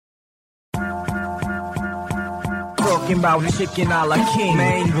talking about chicken a la king,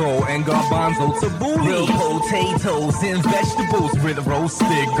 mango and garbanzo tabbouleh, real potatoes and vegetables with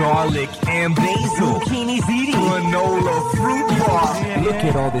roasted garlic and basil, zucchini ziti, granola fruit bar. Look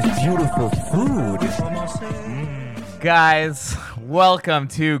at all this beautiful food. Guys, welcome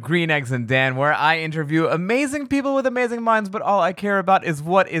to Green Eggs and Dan, where I interview amazing people with amazing minds, but all I care about is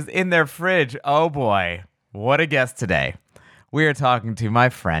what is in their fridge. Oh boy, what a guest today. We are talking to my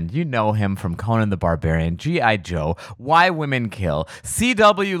friend. You know him from Conan the Barbarian, G.I. Joe, Why Women Kill,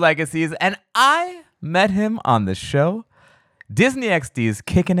 CW Legacies, and I met him on the show Disney XD's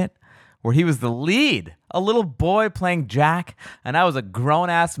Kickin' It, where he was the lead, a little boy playing Jack, and I was a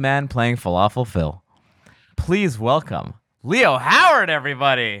grown-ass man playing Falafel Phil. Please welcome Leo Howard,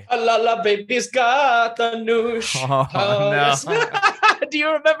 everybody. La la baby's got the noosh. Oh, no. Do you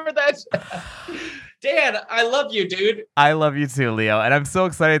remember that? Dan, I love you, dude. I love you too, Leo, and I'm so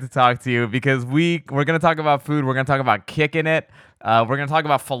excited to talk to you because we're going to talk about food. We're going to talk about kicking it. We're going to talk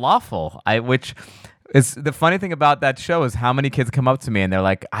about falafel, which is the funny thing about that show is how many kids come up to me and they're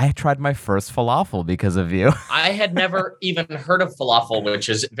like, I tried my first falafel because of you. I had never even heard of falafel, which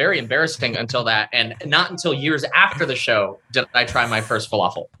is very embarrassing until that. And not until years after the show did I try my first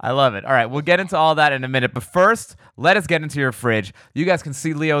falafel. I love it. All right, we'll get into all that in a minute. But first, let us get into your fridge. You guys can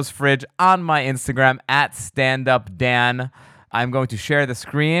see Leo's fridge on my Instagram at StandUpDan. I'm going to share the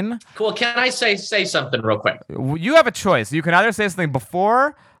screen. Cool. Can I say something real quick? You have a choice. You can either say something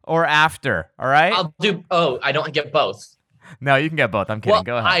before or after, all right? I'll do. Oh, I don't get both. No, you can get both. I'm kidding. Well,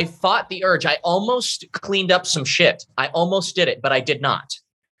 Go ahead. I fought the urge. I almost cleaned up some shit. I almost did it, but I did not.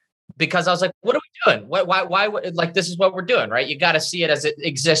 Because I was like, what are we doing? Why, like, this is what we're doing, right? You got to see it as it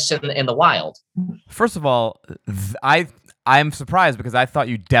exists in the wild. First of all, I'm surprised because I thought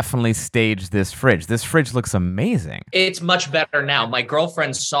you definitely staged this fridge. This fridge looks amazing. It's much better now. My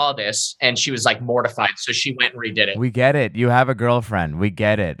girlfriend saw this and she was like mortified, so she went and redid it. We get it. You have a girlfriend. We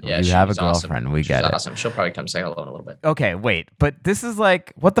get it. Yeah, you have a girlfriend. Awesome. We get it. Awesome. She'll probably come say hello in a little bit. Okay, wait. But this is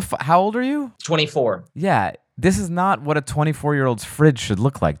like, what the how old are you? 24. Yeah. This is not what a 24-year-old's fridge should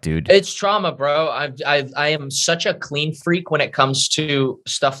look like, dude. It's trauma, bro. I am such a clean freak when it comes to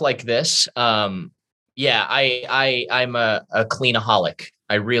stuff like this. Yeah, I'm a cleanaholic.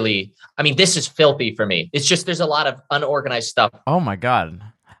 I mean, this is filthy for me. It's just there's a lot of unorganized stuff. Oh my God.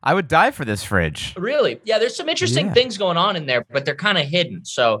 I would die for this fridge. Really? Yeah, there's some interesting things going on in there, but they're kind of hidden.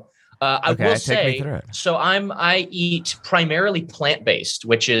 So I will say, so I eat primarily plant-based,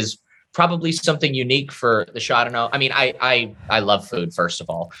 which is probably something unique for the show. I don't know. I mean, I love food, first of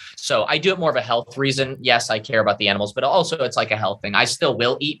all. So I do it more of a health reason. Yes, I care about the animals, but also it's like a health thing. I still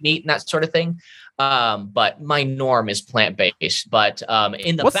will eat meat and that sort of thing. But my norm is plant-based. But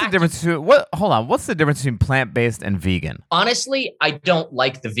in the what's the difference between what's the difference between plant-based and vegan? Honestly, I don't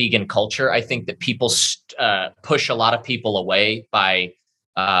like the vegan culture. I think that people push a lot of people away by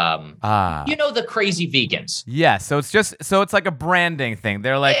the crazy vegans. Yeah, so it's like a branding thing.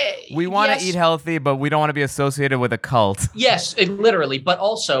 They're like, we want to eat healthy, but we don't want to be associated with a cult. Yes, literally. But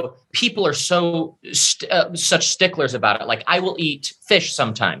also, people are so such sticklers about it. Like, I will eat fish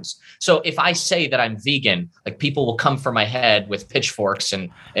sometimes. So if I say that I'm vegan, like, people will come for my head with pitchforks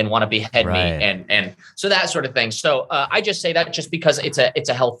and want to behead me and so that sort of thing. So I just say that just because it's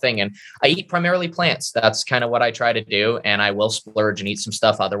a health thing, and I eat primarily plants. That's kind of what I try to do, and I will splurge and eat some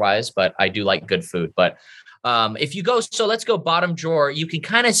stuff otherwise, but I do like good food. But if you go, so let's go bottom drawer, you can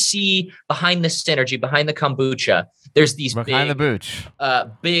kind of see behind the Synergy, behind the kombucha, there's these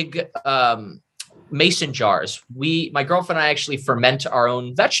big mason jars. My girlfriend and I actually ferment our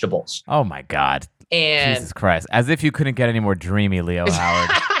own vegetables. Oh my God. And Jesus Christ. As if you couldn't get any more dreamy, Leo Howard.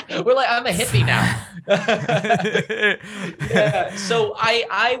 We're like, I'm a hippie now. Yeah. So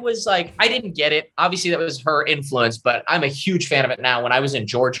I was like, I didn't get it. Obviously, that was her influence, but I'm a huge fan of it now. When I was in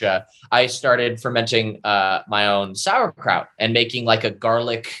Georgia, I started fermenting my own sauerkraut and making like a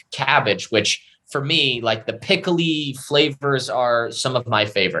garlic cabbage, which for me, like, the pickly flavors are some of my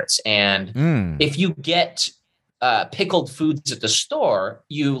favorites. And if you get pickled foods at the store,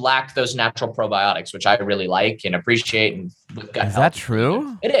 you lack those natural probiotics, which I really like and appreciate. And is that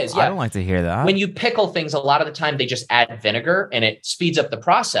true? It is. Yeah. I don't like to hear that. When you pickle things, a lot of the time they just add vinegar and it speeds up the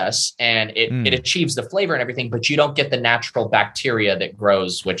process and it achieves the flavor and everything, but you don't get the natural bacteria that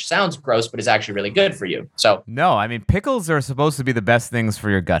grows, which sounds gross, but is actually really good for you. So no, I mean, pickles are supposed to be the best things for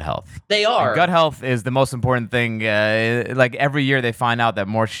your gut health. They are. And gut health is the most important thing. Like, every year they find out that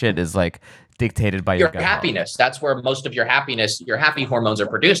more shit is like dictated by your gut happiness. That's where most of your happiness, your happy hormones are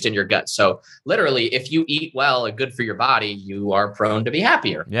produced in your gut. So literally, if you eat well and good for your body, you are prone to be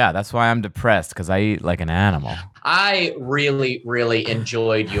happier. Yeah, that's why I'm depressed, because I eat like an animal. I really, really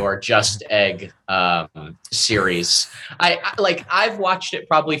enjoyed your Just Egg series. I've watched it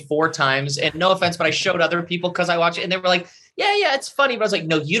probably 4 times, and no offense, but I showed other people because I watched it, and they were like, yeah, it's funny. But I was like,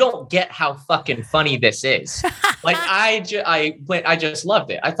 no, you don't get how fucking funny this is. Like I just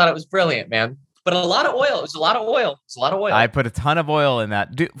loved it. I thought it was brilliant, man. But a lot of oil. It was a lot of oil. It's a lot of oil. I put a ton of oil in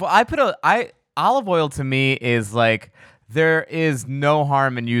that. Dude, well, olive oil to me is like, there is no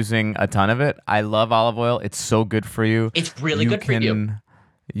harm in using a ton of it. I love olive oil. It's so good for you. It's really good for you.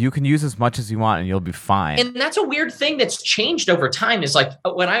 You can use as much as you want and you'll be fine. And that's a weird thing that's changed over time is like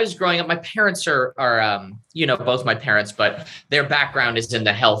when I was growing up, my parents are both my parents, but their background is in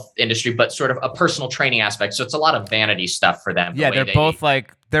the health industry, but sort of a personal training aspect. So it's a lot of vanity stuff for them. Yeah, they're both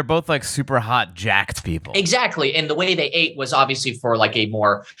like super hot, jacked people. Exactly. And the way they ate was obviously for like a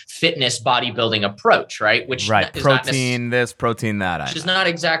more fitness bodybuilding approach, right? Which is protein this, protein that. Which is not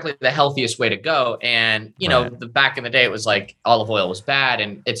exactly the healthiest way to go. And, the back in the day, it was like olive oil was bad,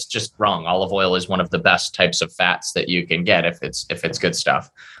 and it's just wrong. Olive oil is one of the best types of fats that you can get if it's good stuff.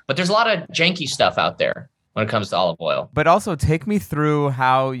 But there's a lot of janky stuff out there when it comes to olive oil. But also take me through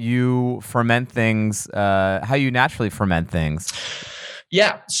how you ferment things, how you naturally ferment things.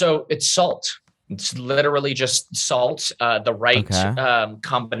 Yeah, so it's salt. It's literally just salt, the right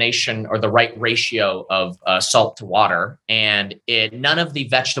combination or the right ratio of salt to water. And none of the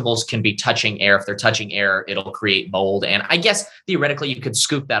vegetables can be touching air. If they're touching air, it'll create mold. And I guess theoretically you could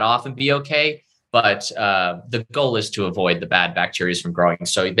scoop that off and be okay. But the goal is to avoid the bad bacteria from growing.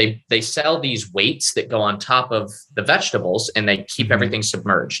 So they sell these weights that go on top of the vegetables, and they keep everything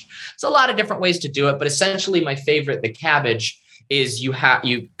submerged. There's a lot of different ways to do it, but essentially my favorite, the cabbage, is you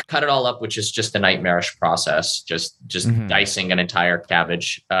cut it all up, which is just a nightmarish process, just dicing an entire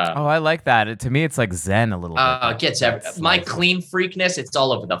cabbage. I like that. To me, it's like Zen a little bit. It gets my clean freakness. It's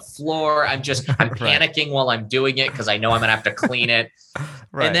all over the floor. I'm panicking while I'm doing it because I know I'm gonna have to clean it.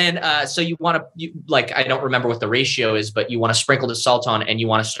 Right. And then, so you want to, I don't remember what the ratio is, but you want to sprinkle the salt on and you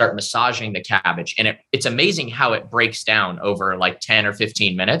want to start massaging the cabbage. And it's amazing how it breaks down over like 10 or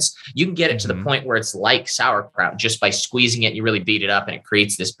 15 minutes. You can get it to the point where it's like sauerkraut just by squeezing it. You really beat it up and it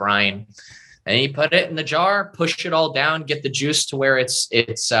creates this brine. And you put it in the jar, push it all down, get the juice to where it's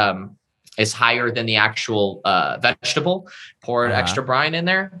higher than the actual vegetable, pour extra brine in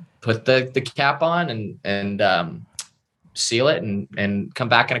there, put the cap on and seal it and come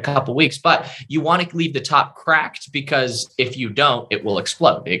back in a couple weeks. But you want to leave the top cracked because if you don't, it will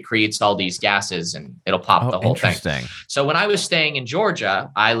explode. It creates all these gases and it'll pop the whole thing. So when I was staying in Georgia,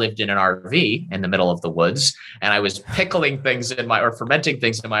 I lived in an RV in the middle of the woods, and I was pickling things or fermenting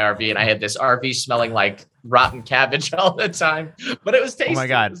things in my RV, and I had this RV smelling like rotten cabbage all the time, but it was tasty. Oh my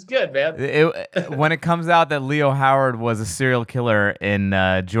God. It was good, man. When it comes out that Leo Howard was a serial killer in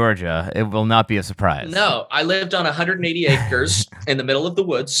Georgia, it will not be a surprise. No, I lived on 180 acres in the middle of the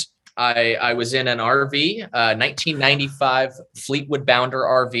woods. I was in an RV, 1995 Fleetwood Bounder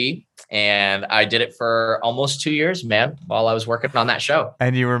RV, and I did it for almost 2 years, man, while I was working on that show.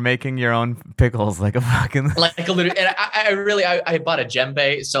 And you were making your own pickles like a fucking... like a little... And I bought a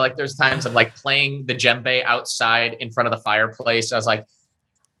djembe, so like there's times I'm like playing the djembe outside in front of the fireplace. I was like,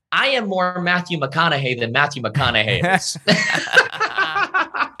 I am more Matthew McConaughey than Matthew McConaughey is.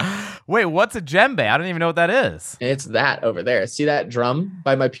 Wait, what's a djembe? I don't even know what that is. It's that over there. See that drum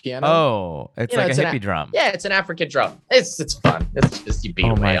by my piano? Oh, it's like a hippie drum. Yeah, it's an African drum. It's fun. It's just you beat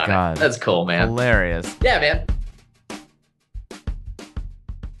away on it. That's cool, man. Hilarious. Yeah, man.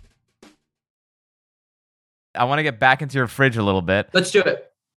 I want to get back into your fridge a little bit. Let's do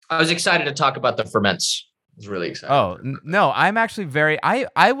it. I was excited to talk about the ferments. I was really excited. Oh, no, I'm actually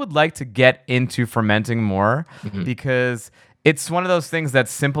I would like to get into fermenting more because it's one of those things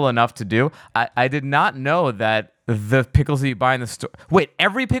that's simple enough to do. I did not know that the pickles that you buy in the store... Wait,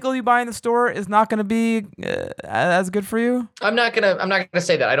 every pickle you buy in the store is not going to be as good for you? I'm not gonna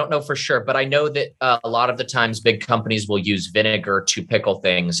say that. I don't know for sure, but I know that a lot of the times big companies will use vinegar to pickle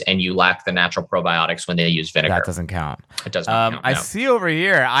things, and you lack the natural probiotics when they use vinegar. That doesn't count. It does not count. I see over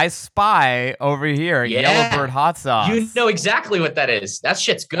here. I spy over here. Yeah. Yellowbird hot sauce. You know exactly what that is. That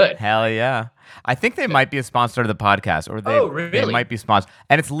shit's good. Hell yeah. I think they might be a sponsor of the podcast, or they might be sponsored.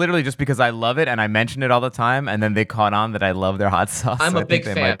 And it's literally just because I love it and I mention it all the time, and then they caught on that I love their hot sauce. I'm a big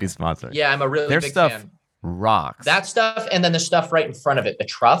fan. They might be sponsored. Yeah, I'm a really big fan. Their stuff rocks. That stuff, and then the stuff right in front of it, the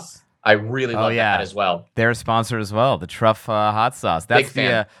truff. I really love that as well. They're a sponsor as well. The truff hot sauce. That's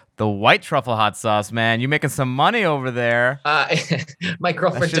the the white truffle hot sauce, man. You making some money over there. My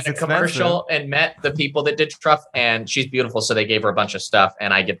girlfriend did a commercial and met the people that did truff, and she's beautiful, so they gave her a bunch of stuff,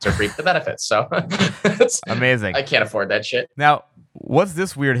 and I get to reap the benefits. So it's amazing. I can't afford that shit. Now, what's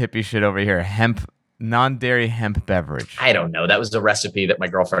this weird hippie shit over here? Non-dairy hemp beverage. I don't know. That was the recipe that my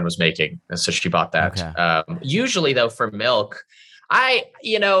girlfriend was making, and so she bought that. Okay. Usually, though, for milk,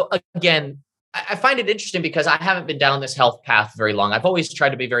 again, I find it interesting because I haven't been down this health path very long. I've always tried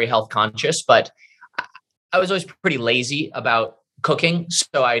to be very health conscious, but I was always pretty lazy about cooking,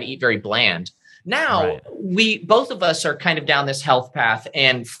 so I'd eat very bland. Now, both of us are kind of down this health path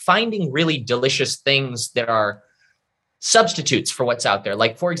and finding really delicious things that are substitutes for what's out there.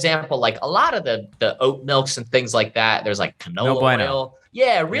 Like, for example, like a lot of the oat milks and things like that, there's like canola oil.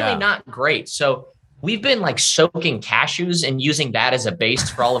 Yeah, really not great. So we've been like soaking cashews and using that as a base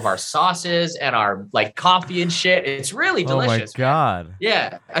for all of our sauces and our like coffee and shit. It's really delicious. Oh my God.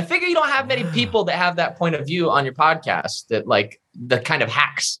 Yeah. I figure you don't have many people that have that point of view on your podcast, that like the kind of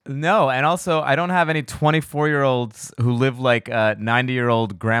hacks. No. And also I don't have any 24-year-olds who live like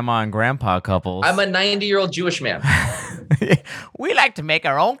 90-year-old grandma and grandpa couples. I'm a 90-year-old Jewish man. We like to make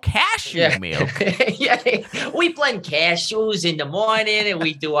our own cashew milk. Yeah, we blend cashews in the morning and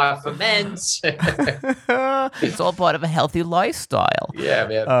we do our ferments. It's all part of a healthy lifestyle. Yeah,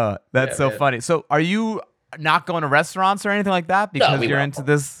 man. That's so funny. So are you not going to restaurants or anything like that because you're into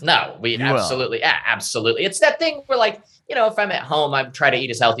this? No, absolutely. Absolutely. It's that thing where like, if I'm at home, I try to eat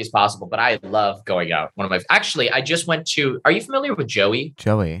as healthy as possible, but I love going out. I just went to, are you familiar with Joey?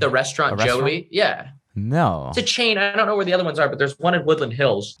 Joey. The restaurant Joey? Yeah. No. It's a chain. I don't know where the other ones are, but there's one in Woodland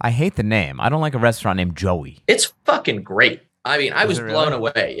Hills. I hate the name. I don't like a restaurant named Joey. It's fucking great. I mean, I was blown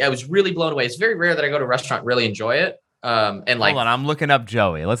away. I was really blown away. It's very rare that I go to a restaurant and really enjoy it. And like, hold on, I'm looking up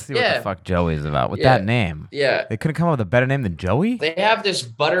Joey. Let's see what the fuck Joey's about with that name. Yeah. They couldn't come up with a better name than Joey? They have this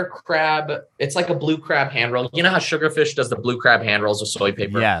butter crab. It's like a blue crab hand roll. You know how Sugarfish does the blue crab hand rolls with soy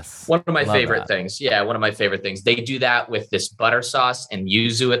paper? Yes. One of my favorite things. Yeah, one of my favorite things. They do that with this butter sauce and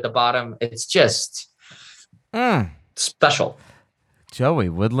yuzu at the bottom. It's just special. Joey,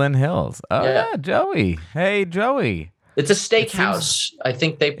 Woodland Hills. Oh, yeah, Joey. Hey, Joey. It's a steakhouse. I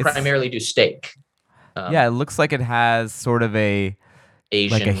think they primarily do steak. Yeah, it looks like it has sort of a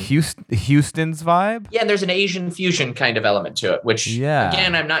Asian, like a Houston's vibe. Yeah, and there's an Asian fusion kind of element to it, which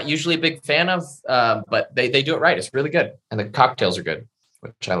again, I'm not usually a big fan of, but they do it right. It's really good, and the cocktails are good,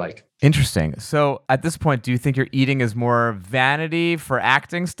 which I like. Interesting. So at this point, do you think your eating is more vanity for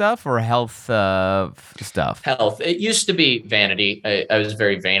acting stuff or health stuff? Health. It used to be vanity. I was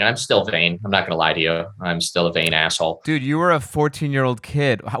very vain. I'm still vain. I'm not going to lie to you. I'm still a vain asshole. Dude, you were a 14-year-old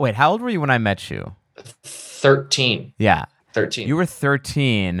kid. Wait, how old were you when I met you? 13. Yeah. 13. You were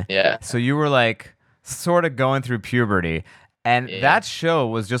 13. Yeah. So you were like sort of going through puberty. And that show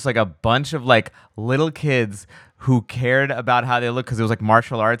was just like a bunch of like little kids who cared about how they look because it was like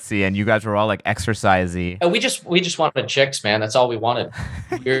martial artsy and you guys were all like exercisey. We just wanted chicks, man. That's all we wanted.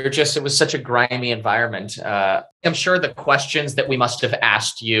 It was such a grimy environment. I'm sure the questions that we must have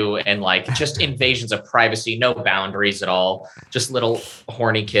asked you and like just invasions of privacy, no boundaries at all. Just little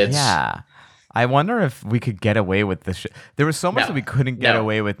horny kids. Yeah. I wonder if we could get away with this. There was so much that we couldn't get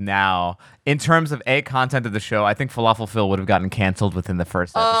away with now. In terms of content of the show, I think Falafel Phil would have gotten canceled within the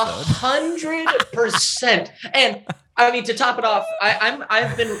first episode. 100%. And I mean, to top it off,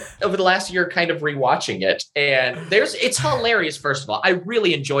 I've been over the last year kind of rewatching it, and it's hilarious. First of all, I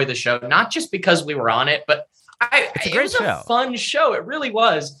really enjoy the show, not just because we were on it, but it was a fun show. It really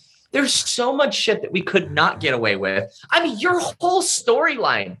was. There's so much shit that we could not get away with. I mean, your whole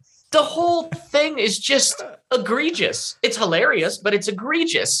storyline. The whole thing is just egregious. It's hilarious, but it's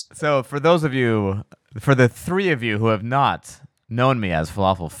egregious. So for the three of you who have not known me as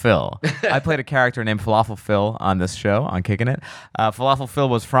Falafel Phil, I played a character named Falafel Phil on this show, on Kicking It. Falafel Phil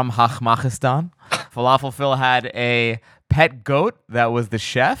was from Hachmakistan. Falafel Phil had a pet goat that was the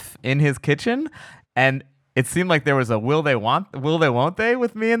chef in his kitchen, and it seemed like there was a will they won't they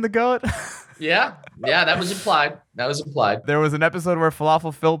with me and the goat. Yeah, that was implied. There was an episode where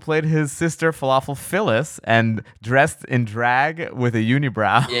Falafel Phil played his sister Falafel Phyllis and dressed in drag with a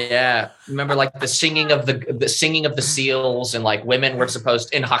unibrow. Yeah, remember like the singing of the seals, and like women were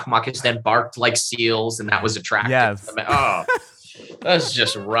supposed in Hachmakistan barked like seals, and that was attractive. Yes. Oh, that's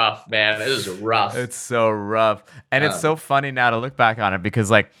just rough, man. It was rough. It's so rough, and it's so funny now to look back on it because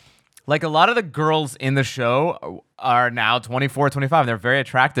like a lot of the girls in the show are now 24, 25. They're very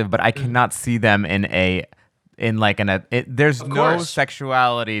attractive, but I cannot see them in in like there's Of no course.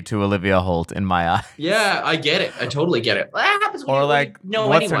 sexuality to Olivia Holt in my eyes. Yeah, I get it. I totally get it. That happens when Or you like, know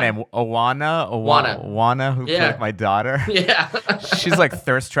what's anyone. her name? Owana, who Yeah. played my daughter. Yeah. She's like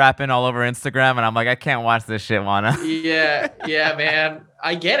thirst trapping all over Instagram, and I'm like, I can't watch this shit, Wana. Yeah, man.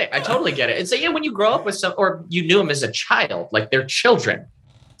 I get it. I totally get it. And so, yeah, when you grow up with or you knew them as a child, like they're children,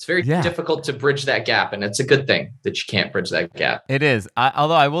 it's very Yeah. difficult to bridge that gap. And it's a good thing that you can't bridge that gap. It is.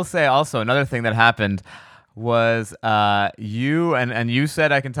 Although I will say also another thing that happened was you and you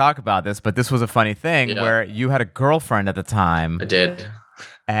said I can talk about this, but this was a funny thing Yeah. where you had a girlfriend at the time. I did.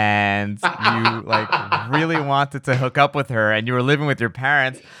 And you like really wanted to hook up with her, and you were living with your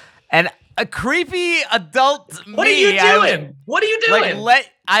parents, and a creepy adult What are you doing? What are you doing?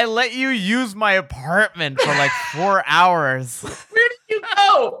 I let you use my apartment for like 4 hours. Where did you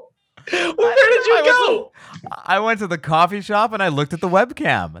go? Where did you go? I went to the coffee shop and I looked at the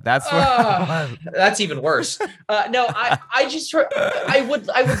webcam. That's where That's even worse. No, I just I would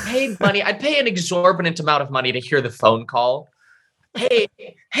pay money. I'd pay an exorbitant amount of money to hear the phone call. Hey,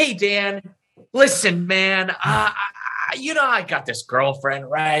 Dan. Listen, man. I got this girlfriend,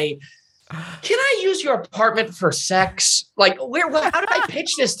 right? Can I use your apartment for sex? Like, how did I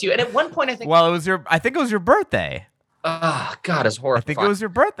pitch this to you? And at one point, I think, well, I think it was your birthday. oh God, it's horrifying. I think it was your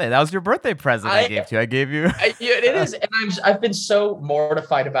birthday. That was your birthday present I gave to you. I gave you. Yeah, it is, and I've been so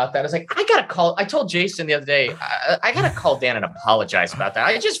mortified about that. I was like, I gotta call. I told Jason the other day, I gotta call Dan and apologize about that.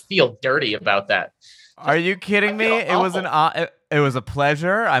 I just feel dirty about that. Are you kidding me? I feel It was a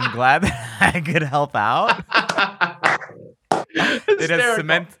pleasure. I'm glad that I could help out.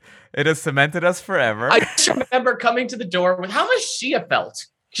 It has cemented us forever. I just remember coming to the door with how much she have felt.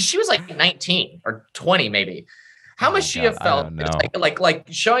 She was like 19 or 20, maybe. How much she have felt. It's like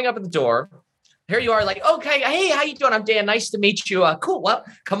showing up at the door. Here you are, like, okay, hey, how you doing? I'm Dan. Nice to meet you. Cool. Well,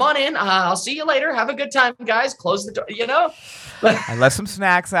 come on in. I'll see you later. Have a good time, guys. Close the door. I left some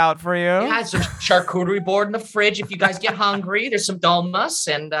snacks out for you. Yeah, some charcuterie board in the fridge. If you guys get hungry, there's some dolmas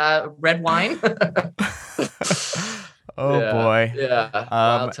and red wine. Oh boy. Yeah.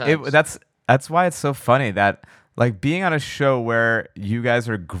 Wild times. That's why it's so funny that like being on a show where you guys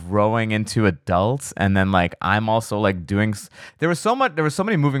are growing into adults, and then like I'm also like doing. There was so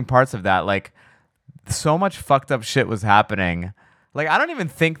many moving parts of that. Like so much fucked up shit was happening. Like I don't even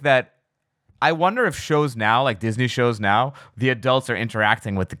think that. I wonder if shows now, like Disney shows now, the adults are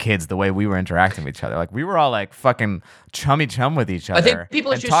interacting with the kids the way we were interacting with each other. Like we were all like fucking chum with each other. I think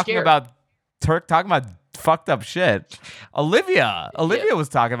people are and just talking scared. about fucked up shit. Olivia was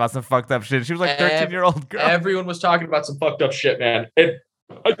talking about some fucked up shit. She was like 13-year-old girl. Everyone was talking about some fucked up shit, man. And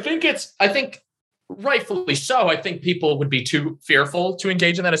I think rightfully so. I think people would be too fearful to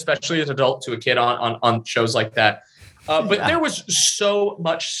engage in that, especially as an adult to a kid on shows like that. But there was so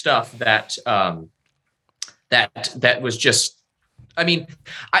much stuff that was just. I mean,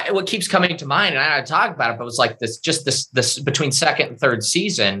 what keeps coming to mind, and I talk about it, but it was like this between second and third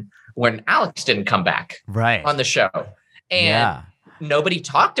season when Alex didn't come back on the show, and nobody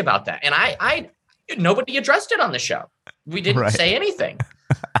talked about that, and I nobody addressed it on the show. We didn't say anything,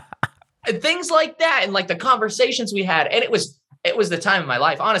 and things like that, and like the conversations we had, and it was the time of my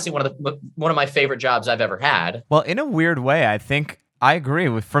life. Honestly, one of my favorite jobs I've ever had. Well, in a weird way, I think I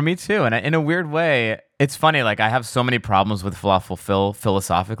agree for me too. And in a weird way, it's funny. Like I have so many problems with Falafel Phil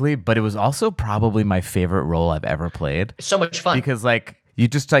philosophically, but it was also probably my favorite role I've ever played. It's so much fun because like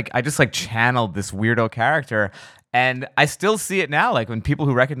I just channeled this weirdo character. And I still see it now. Like when people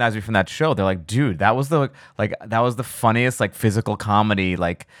who recognize me from that show, they're like, dude, that was the funniest like physical comedy.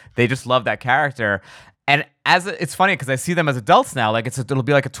 Like they just love that character. And it's funny because I see them as adults now. Like it'll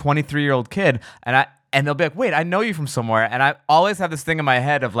be like a 23-year-old kid, and they'll be like, wait, I know you from somewhere. And I always have this thing in my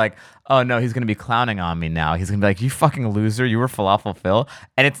head of like, oh no, he's gonna be clowning on me now. He's gonna be like, you fucking loser, you were Falafel Phil.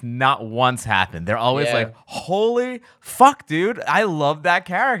 And it's not once happened. They're always like, holy fuck, dude, I love that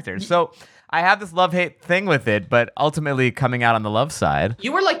character. So I have this love-hate thing with it, but ultimately coming out on the love side.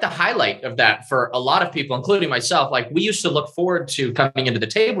 You were like the highlight of that for a lot of people, including myself. Like we used to look forward to coming into the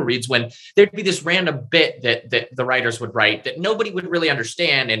table reads when there'd be this random bit that the writers would write that nobody would really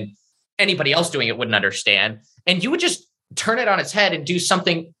understand and anybody else doing it wouldn't understand. And you would just turn it on its head and do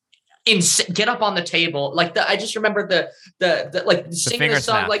something get up on the table. Like I just remember the singing the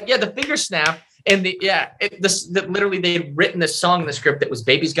song, snap. The finger snap. And literally they'd written this song in the script that was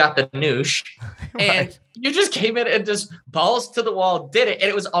Baby's Got the Noosh. And you just came in and just balls to the wall, did it. And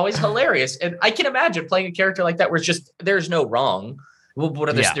it was always hilarious. And I can imagine playing a character like that where it's just, there's no wrong. What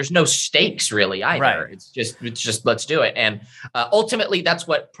are there's no stakes really either. Right. It's just let's do it. And ultimately, that's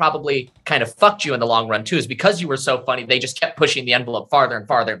what probably kind of fucked you in the long run too, is because you were so funny. They just kept pushing the envelope farther and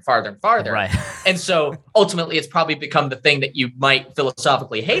farther and farther and farther. Right. And so ultimately, it's probably become the thing that you might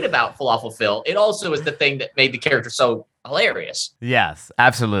philosophically hate about Falafel Phil. It also is the thing that made the character so hilarious. Yes,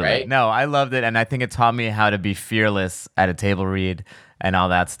 absolutely. Right? No, I loved it, and I think it taught me how to be fearless at a table read and all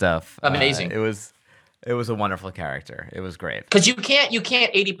that stuff. Amazing. It was a wonderful character. It was great. Because you can't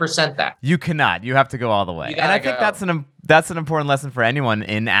 80% that. You cannot. You have to go all the way. You And I gotta think that's an important lesson for anyone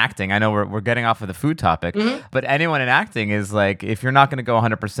in acting. I know we're getting off of the food topic, but anyone in acting is like, if you're not going to go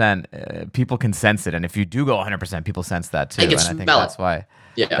 100%, people can sense it, and if you do go 100%, people sense that too. They can and I think smell that's it. why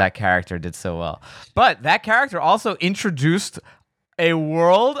Yeah. that character did so well. But that character also introduced a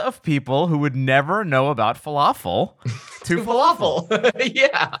world of people who would never know about falafel to falafel.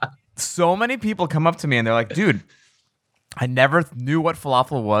 Yeah. So many people come up to me and they're like, dude, I never knew what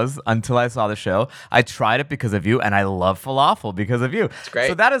falafel was until I saw the show. I tried it because of you, and I love falafel because of you. It's great.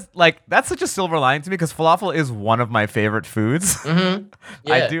 So that's such a silver lining to me, because falafel is one of my favorite foods. Yeah.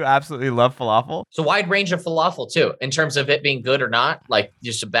 I do absolutely love falafel. It's a wide range of falafel too, in terms of it being good or not. Like,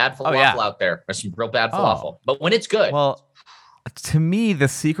 just a bad falafel out there. There's some real bad falafel. But when it's good. Well, to me, the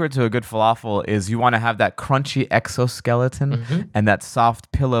secret to a good falafel is you want to have that crunchy exoskeleton and that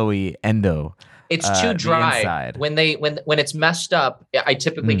soft, pillowy endo. It's too the dry. inside. When it's messed up, I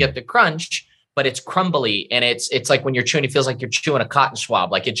typically get the crunch, but it's crumbly, and it's like when you're chewing, it feels like you're chewing a cotton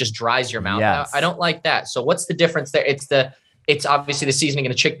swab. Like, it just dries your mouth out. Yes. I don't like that. So what's the difference there? It's obviously the seasoning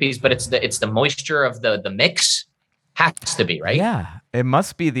and the chickpeas, but it's the moisture of the mix. Has to be, right? Yeah, it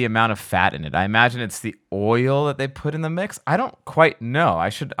must be the amount of fat in it. I imagine it's the oil that they put in the mix. I don't quite know.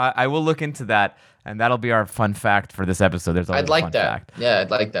 I will look into that, and that'll be our fun fact for this episode. There's always I'd a like fun that. fact. Yeah,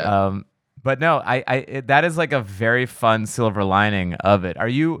 I'd like that. But no, that is like a very fun silver lining of it.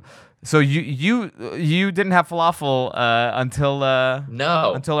 So you didn't have falafel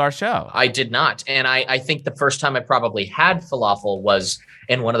No, until our show. I did not. And I think the first time I probably had falafel was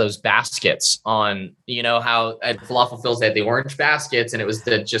in one of those baskets on, you know, how at Falafel Phil's they had the orange baskets, and it was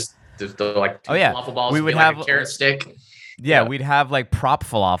the like two falafel balls. We would like have a carrot stick. Yeah, we'd have like prop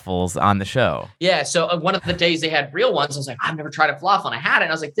falafels on the show. Yeah, so one of the days they had real ones. I was like, I've never tried a falafel, and I had it.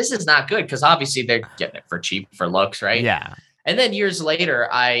 And I was like, this is not good, because obviously they're getting it for cheap, for looks, right? Yeah. And then years later,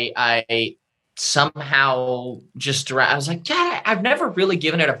 I somehow I was like, yeah, I've never really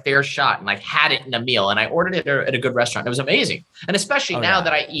given it a fair shot, and like had it in a meal, and I ordered it at a good restaurant. It was amazing. And especially now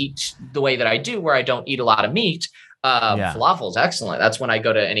that I eat the way that I do, where I don't eat a lot of meat, falafel is excellent. That's when I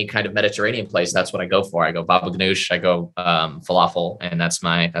go to any kind of Mediterranean place. That's what I go for. I go baba ganoush, I go falafel, and that's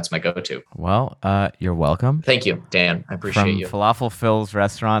my go-to. Well, you're welcome. Thank you, Dan. I appreciate you. From Falafel Phil's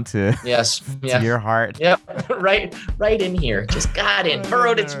restaurant to to your heart. Yep, right in here. Just got in,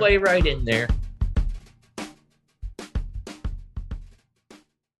 burrowed its way right in there.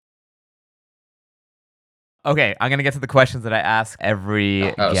 Okay, I'm going to get to the questions that I ask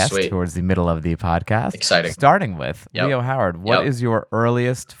every guest towards the middle of the podcast. Exciting. Starting with Leo Howard, what is your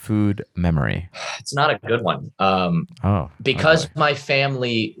earliest food memory? It's not a good one. Because my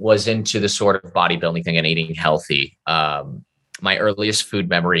family was into the sort of bodybuilding thing and eating healthy. My earliest food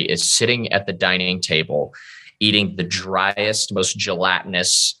memory is sitting at the dining table, eating the driest, most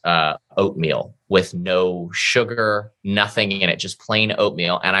gelatinous oatmeal with no sugar, nothing in it, just plain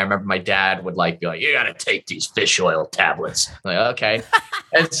oatmeal. And I remember my dad would be like, you got to take these fish oil tablets. I'm like, okay.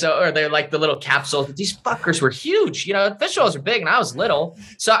 And so, or they're like the little capsules. These fuckers were huge. You know, fish oils are big, and I was little.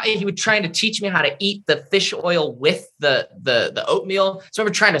 So he would trying to teach me how to eat the fish oil with the oatmeal. So I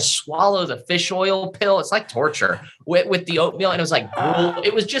remember trying to swallow the fish oil pill. It's like torture with the oatmeal. And it was like gruel.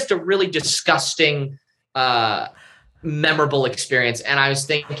 It was just a really disgusting, memorable experience. And I was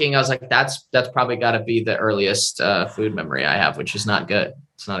thinking, I was like, that's probably got to be the earliest food memory I have, which is not good.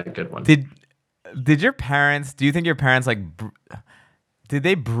 It's not a good one. Did your parents, do you think your parents did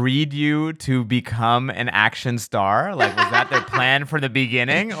they breed you to become an action star? Like, was that their plan from the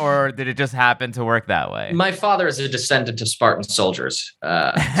beginning, or did it just happen to work that way? My father is a descendant of Spartan soldiers.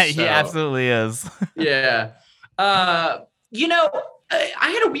 He absolutely is. Yeah. You know, I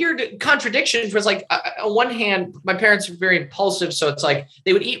had a weird contradiction. It was like, on one hand, my parents were very impulsive. So it's like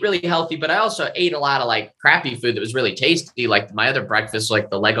they would eat really healthy, but I also ate a lot of like crappy food that was really tasty. Like my other breakfast, like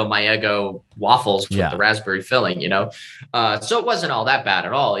the Lego Mayego waffles with the raspberry filling, you know? So it wasn't all that bad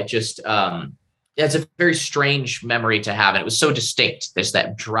at all. It just, it's a very strange memory to have. And it was so distinct. There's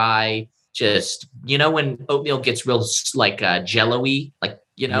that dry, just, you know, when oatmeal gets real like jello-y, like,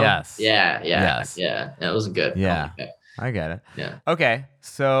 you know? Yes. Yeah. It wasn't good. Yeah. I get it. Yeah. Okay,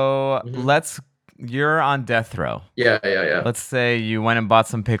 so let's you're on death row. Yeah. Let's say you went and bought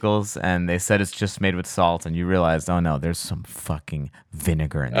some pickles and they said it's just made with salt and you realized, oh no, there's some fucking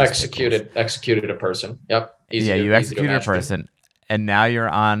vinegar in these Executed a person. Yep. You executed a person. And now you're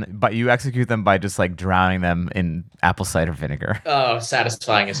on, but you execute them by just like drowning them in apple cider vinegar. Oh,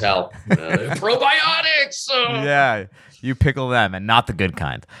 satisfying as hell. Probiotics. Yeah, you pickle them and not the good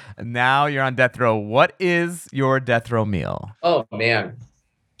kind. And now you're on death row. What is your death row meal? Oh, man.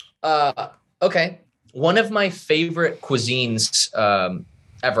 Okay. One of my favorite cuisines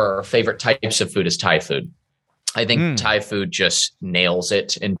ever, favorite types of food is Thai food. I think Thai food just nails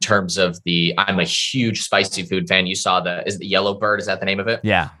it in terms of I'm a huge spicy food fan. You saw is the Yellow Bird? Is that the name of it?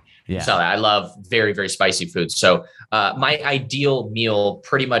 Yeah. So I love very, very spicy food. So my ideal meal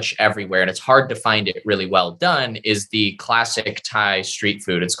pretty much everywhere, and it's hard to find it really well done, is the classic Thai street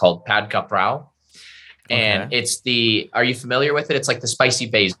food. It's called Pad Kap Rao. And are you familiar with it? It's like the spicy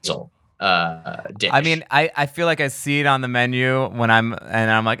basil dish. I mean, I feel like I see it on the menu and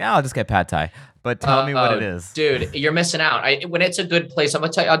I'm like, oh, I'll just get pad Thai. But tell me what it is. Dude, you're missing out. When it's a good place,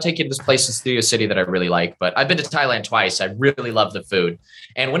 I'll take you to this place in Studio City that I really like. But I've been to Thailand twice. I really love the food.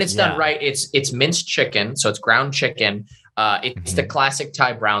 And when it's done right, it's minced chicken. So it's ground chicken. It's the classic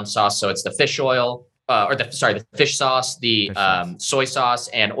Thai brown sauce. So it's the fish oil, the fish sauce, soy sauce,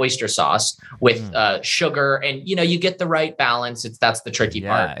 and oyster sauce with sugar, and you get the right balance. That's the tricky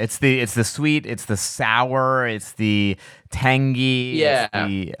part. It's the sweet, it's the sour, it's the tangy,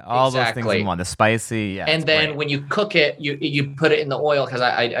 all those things in one. The spicy, and then great. When you cook it, you put it in the oil, because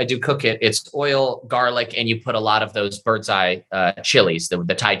I do cook it. It's oil, garlic, and you put a lot of those bird's eye chilies,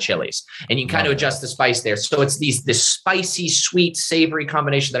 the Thai chilies, and you can kind of adjust the spice there. So it's this spicy, sweet, savory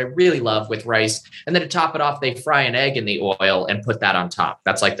combination that I really love with rice. And then to top it off, they fry an egg in the oil and put that on top.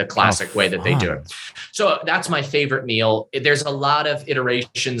 That's like the classic way that they do it. So that's my favorite meal. There's a lot of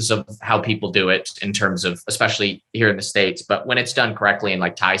iterations of how people do it in terms of, especially here in the States, but when it's done correctly in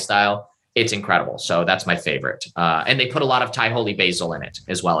like Thai style, it's incredible. So that's my favorite. And they put a lot of Thai holy basil in it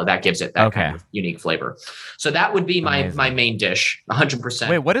as well. And that gives it that kind of unique flavor. So that would be my main dish, 100%.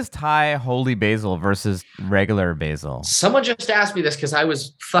 Wait, what is Thai holy basil versus regular basil? Someone just asked me this because I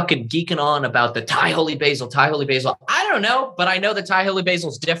was fucking geeking on about the Thai holy basil. I don't know, but I know the Thai holy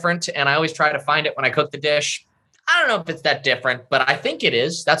basil is different. And I always try to find it when I cook the dish. I don't know if it's that different, but I think it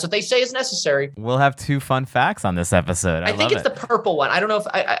is. That's what they say is necessary. We'll have 2 fun facts on this episode. I think it's the purple one. I don't know if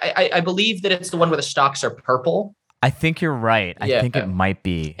I believe that it's the one where the stalks are purple. I think you're right. I think it might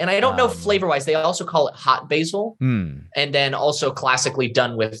be. And I don't know flavor-wise. They also call it hot basil. And then also classically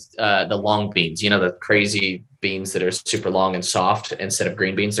done with the long beans. The crazy beans that are super long and soft instead of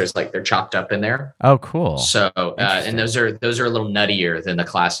green beans. They're chopped up in there. Oh, cool. So and those are a little nuttier than the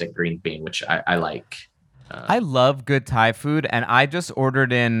classic green bean, which I like. I love good Thai food, and I just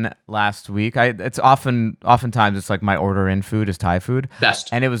ordered in last week. Oftentimes it's like my order in food is Thai food. Best.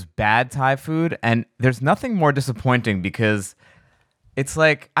 And it was bad Thai food, and there's nothing more disappointing because it's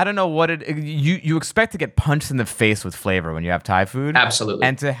like, I don't know what you expect to get punched in the face with flavor when you have Thai food. Absolutely.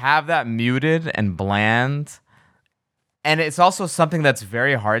 And to have that muted and bland. And it's also something that's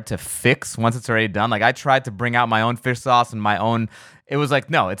very hard to fix once it's already done. Like I tried to bring out my own fish sauce and my own. It was like,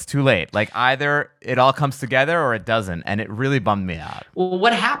 no, it's too late. Like either it all comes together or it doesn't. And it really bummed me out. Well,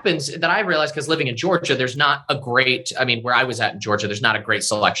 what happens that I realized, because living in Georgia, there's not a great, where I was at in Georgia, there's not a great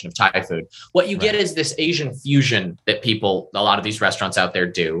selection of Thai food. What you get is this Asian fusion that a lot of these restaurants out there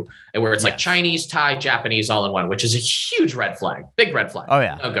do, and where it's like Chinese, Thai, Japanese all in one, which is a huge red flag, big red flag. Oh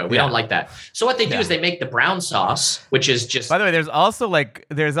yeah. No-go. We don't like that. So what they do is they make the brown sauce, which is just. By the way,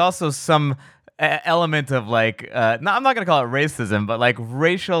 there's also some element of like, I'm not going to call it racism, but like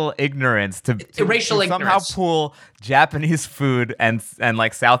racial ignorance to somehow pull Japanese food and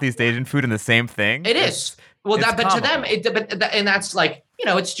like Southeast Asian food in the same thing. It is. Well, but to them, and that's like,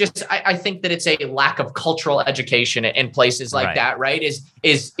 it's just, I think that it's a lack of cultural education in places like that, right?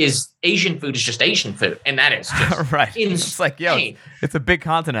 Is Asian food is just Asian food, and that is just right. It's like, it's a big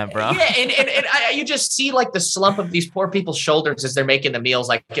continent, bro. Yeah, and you just see like the slump of these poor people's shoulders as they're making the meals.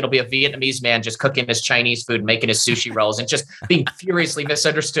 Like it'll be a Vietnamese man just cooking his Chinese food, making his sushi rolls, and just being furiously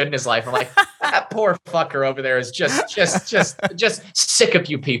misunderstood in his life. I'm like, that poor fucker over there is just sick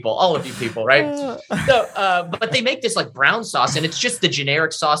of you people, all of you people, right? So, but they make this like brown sauce, and it's just the generic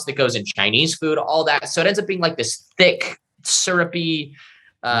sauce that goes in Chinese food, all that. So it ends up being like this thick, syrupy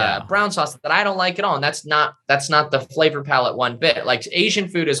brown sauce that I don't like at all. And that's not the flavor palette one bit. Like Asian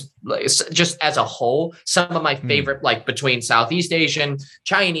food is just as a whole, some of my favorite, like between Southeast Asian,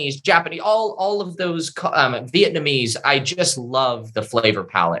 Chinese, Japanese, all of those, Vietnamese, I just love the flavor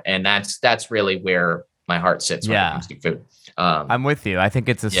palette. And that's really where my heart sits when it Yeah. comes to food. I'm with you. I think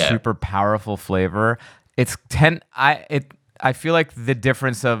it's a Yeah. super powerful flavor. I feel like the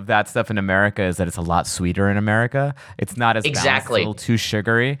difference of that stuff in America is that it's a lot sweeter in America. It's not as balanced, it's a little too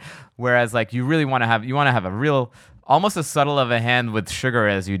sugary. Whereas like you really want to have a real, almost as subtle of a hand with sugar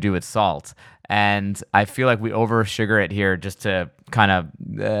as you do with salt. And I feel like we over sugar it here just to kind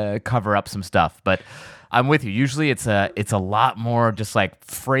of cover up some stuff. But I'm with you. Usually it's a lot more just like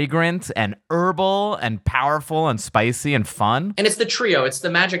fragrant and herbal and powerful and spicy and fun. And it's the trio. It's the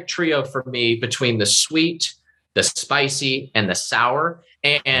magic trio for me between the sweet, the spicy, and the sour.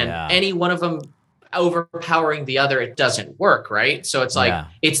 And any one of them overpowering the other, it doesn't work, right? So it's like,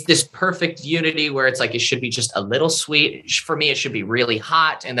 it's this perfect unity where it's like, it should be just a little sweet. For me, it should be really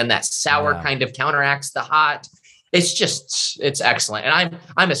hot. And then that sour kind of counteracts the hot. It's excellent. And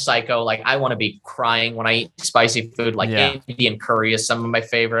I'm a psycho. Like I want to be crying when I eat spicy food, like Indian curry is some of my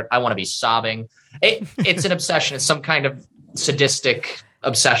favorite. I want to be sobbing. It's an obsession. It's some kind of sadistic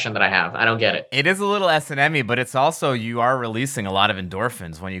obsession that I have. I don't get it. It is a little S&M-y, but it's also, you are releasing a lot of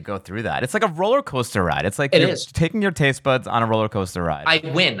endorphins when you go through that. It's like a roller coaster ride. It's like you're taking your taste buds on a roller coaster ride. I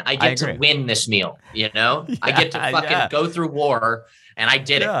win. I get to win this meal, you know? I get to fucking go through war, and I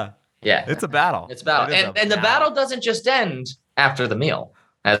did it. Yeah. It's a battle. It's a battle. And the battle doesn't just end after the meal,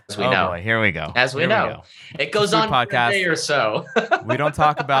 as we know. Boy, here we go. As we know. It goes on for a day or so. We don't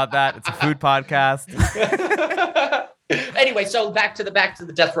talk about that. It's a food podcast. Anyway, so back to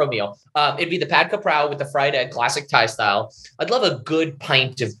the death row meal. It'd be the pad kaprao with the fried egg, classic Thai style. I'd love a good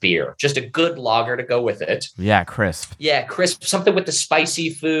pint of beer, just a good lager to go with it. Yeah, crisp. Yeah, crisp. Something with the spicy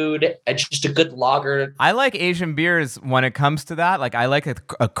food, and just a good lager. I like Asian beers when it comes to that. Like I like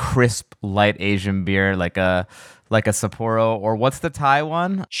a crisp, light Asian beer, like a Sapporo, or what's the Thai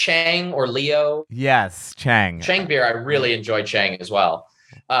one? Chang or Leo. Yes, Chang. Chang beer. I really enjoy Chang as well.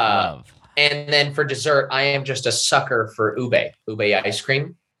 Love. And then for dessert, I am just a sucker for ube ice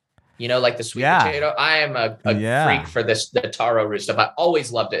cream. You know, like the sweet potato. I am a freak for the taro root stuff. I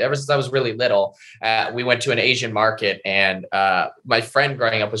always loved it. Ever since I was really little, we went to an Asian market, and my friend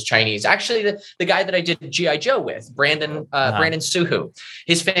growing up was Chinese. Actually, the guy that I did G.I. Joe with, Brandon Suhu,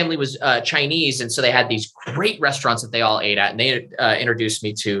 his family was Chinese. And so they had these great restaurants that they all ate at. And they introduced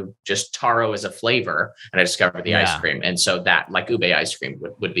me to just taro as a flavor. And I discovered the ice cream. And so that, like ube ice cream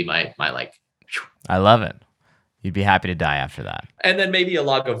would be my like. I love it. You'd be happy to die after that. And then maybe a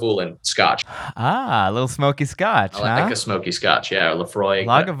Lagavulin scotch. Ah, a little smoky scotch. I like a smoky scotch, yeah, or Lefroy.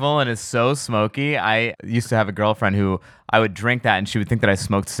 Lagavulin is so smoky. I used to have a girlfriend who I would drink that and she would think that I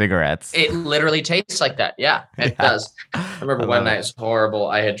smoked cigarettes. It literally tastes like that. Yeah, it does. I remember one night, it was horrible.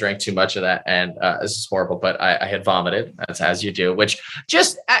 I had drank too much of that, and this is horrible, but I had vomited. That's as you do, which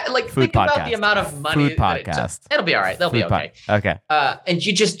just like food think podcast. About the amount of money. Food podcast. It'll be all right. They'll be okay. Okay. And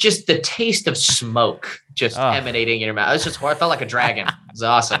you just the taste of smoke just emanating in your mouth. It was just horrible. I felt like a dragon. It was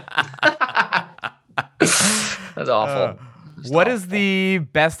awesome. That's awful. What is the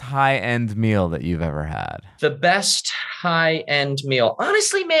best high-end meal that you've ever had? The best high-end meal.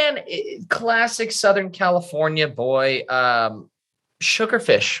 Honestly, man, classic Southern California boy,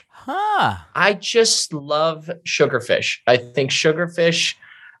 sugarfish. Huh. I just love sugarfish. I think sugarfish,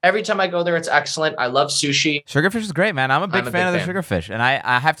 every time I go there, it's excellent. I love sushi. Sugarfish is great, man. I'm a big fan of the sugarfish, and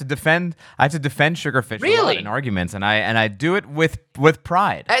I have to defend sugarfish a lot in arguments, and I do it with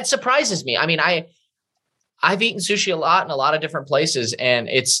pride. It surprises me. I mean, I've eaten sushi a lot in a lot of different places, and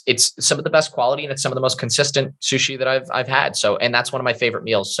it's some of the best quality, and it's some of the most consistent sushi that I've had. So, and that's one of my favorite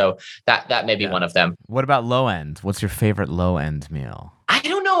meals. So that may be one of them. What about low end? What's your favorite low end meal? I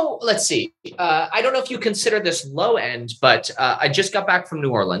don't know. Let's see. I don't know if you consider this low end, but I just got back from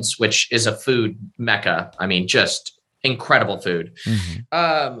New Orleans, which is a food mecca. I mean, just incredible food.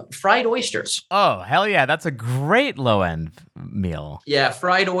 Mm-hmm. Fried oysters. Oh, hell yeah. That's a great low end meal. Yeah.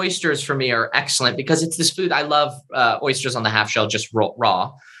 Fried oysters for me are excellent because it's this food. I love oysters on the half shell, just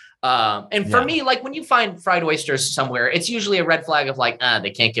raw. And for me, like when you find fried oysters somewhere, it's usually a red flag of like,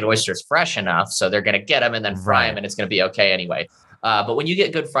 they can't get oysters fresh enough. So they're going to get them and then fry them and it's going to be okay anyway. But when you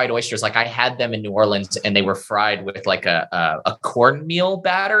get good fried oysters, like I had them in New Orleans and they were fried with like a cornmeal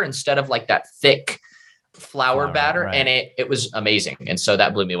batter instead of like that thick flour batter. Right. And it was amazing. And so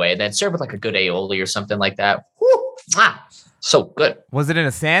that blew me away. And then served with like a good aioli or something like that. Woo! So good. Was it in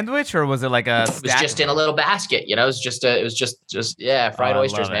a sandwich or was it like a? It was just in a little basket. You know, it was just fried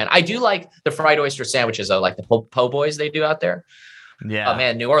oysters, man. I do like the fried oyster sandwiches though, like the po' boys they do out there. Yeah. Oh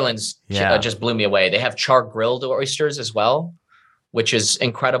man, New Orleans just blew me away. They have char grilled oysters as well, which is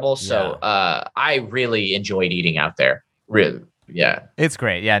incredible. So I really enjoyed eating out there. Really. Yeah. It's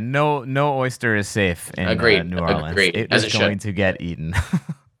great. Yeah. No oyster is safe in New Orleans. Agreed. It is going to get eaten.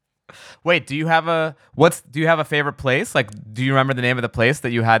 Wait, do you have a favorite place? Like, do you remember the name of the place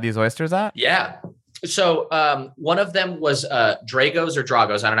that you had these oysters at? Yeah. So one of them was Drago's or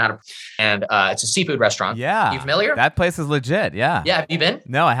Drago's. I don't know how to. And it's a seafood restaurant. Yeah. You familiar? That place is legit. Yeah. Yeah. Have you been?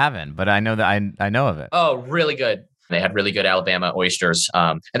 No, I haven't, but I know that I know of it. Oh, really good. They had really good Alabama oysters.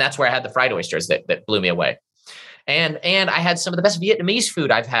 And that's where I had the fried oysters that blew me away. And I had some of the best Vietnamese food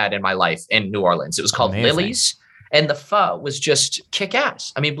I've had in my life in New Orleans. It was called Amazing. Lily's, and the pho was just kick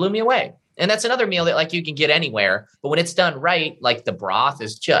ass. I mean, blew me away. And that's another meal that like you can get anywhere, but when it's done right, like the broth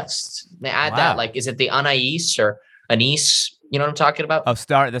is just, they add that, like, is it the anise or anise? You know what I'm talking about? Oh,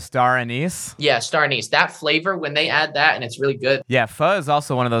 the star anise? Yeah, star anise. That flavor, when they add that, and it's really good. Yeah, pho is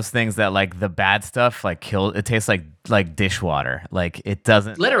also one of those things that like the bad stuff like it tastes like dishwater. Like it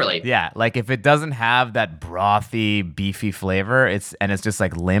doesn't Literally. Yeah, like if it doesn't have that brothy, beefy flavor, it's just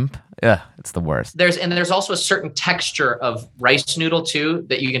like limp. Ugh, it's the worst. There's also a certain texture of rice noodle too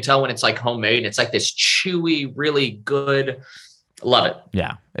that you can tell when it's like homemade. It's like this chewy, really good. Love it.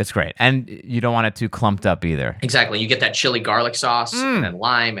 Yeah, it's great. And you don't want it too clumped up either. Exactly. You get that chili garlic sauce and then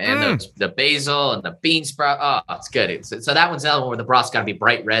lime and the basil and the bean sprout. Oh, it's good. So that one's the other one where the broth's got to be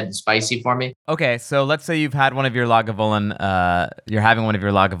bright red and spicy for me. Okay, so let's say you've had one of your Lagavulin, you're having one of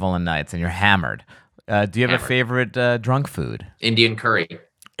your Lagavulin nights and you're hammered. Do you have a favorite drunk food? Indian curry.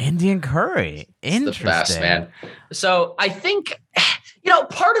 Indian curry. Interesting. It's the best, man. So I think,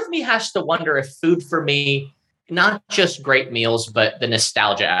 part of me has to wonder if food for me, not just great meals, but the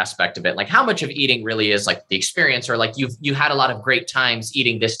nostalgia aspect of it. Like how much of eating really is like the experience, or like you had a lot of great times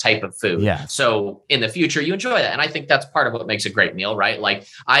eating this type of food. Yeah. So in the future, you enjoy that. And I think that's part of what makes a great meal, right? Like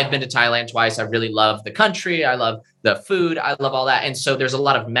I've been to Thailand twice. I really love the country. I love the food. I love all that. And so there's a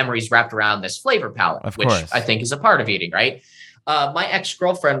lot of memories wrapped around this flavor palette, which I think is a part of eating, right? My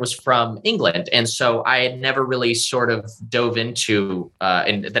ex-girlfriend was from England, and so I had never really sort of dove into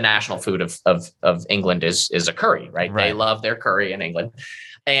and the national food of England is a curry, right? They love their curry in England.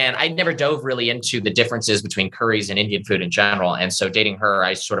 And I never dove really into the differences between curries and Indian food in general. And so dating her,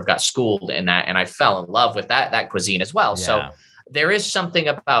 I sort of got schooled in that, and I fell in love with that cuisine as well. Yeah. So there is something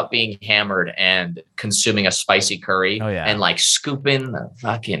about being hammered and consuming a spicy curry and like scooping the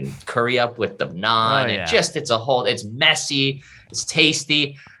fucking curry up with the naan. It's messy. It's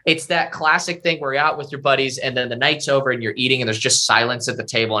tasty. It's that classic thing where you're out with your buddies and then the night's over and you're eating and there's just silence at the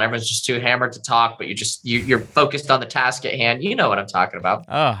table and everyone's just too hammered to talk, but you're focused on the task at hand. You know what I'm talking about.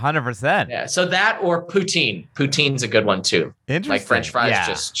 Oh, 100%. Yeah. So that or poutine. Poutine's a good one too. Interesting. Like French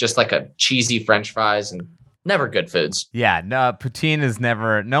fries, just like a cheesy French fries and never good foods. Yeah. No, poutine is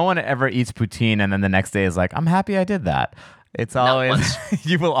never, no one ever eats poutine and then the next day is like, I'm happy I did that. It's always,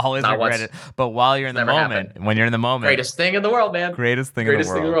 you will always regret it. But while you're in the moment, when you're in the moment. Greatest thing in the world, man. Greatest thing in the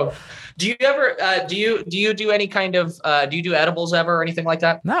world. Do you ever, do you do any kind of, do you do edibles ever or anything like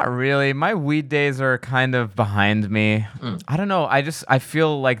that? Not really. My weed days are kind of behind me. I don't know. I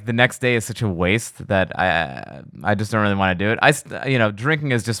feel like the next day is such a waste that I just don't really want to do it.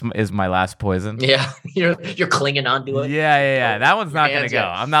 Drinking is my last poison. Yeah. You're clinging on to it. Yeah. That one's not going to go.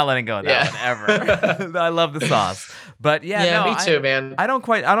 I'm not letting go of that one ever. I love the sauce. But me too, man. I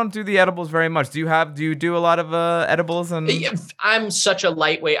don't do the edibles very much. Do you do a lot of edibles? And I'm such a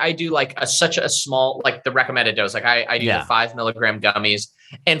lightweight. I do like such a small, like the recommended dose. Like I do the 5 milligram gummies.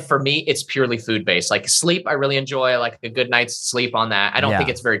 And for me, it's purely food based. Like sleep, I really enjoy like a good night's sleep on that. I don't think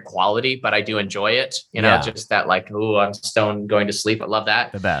it's very quality, but I do enjoy it. Just that like, ooh, I'm stoned going to sleep. I love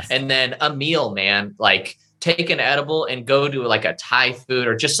that. The best. And then a meal, man, like take an edible and go to like a Thai food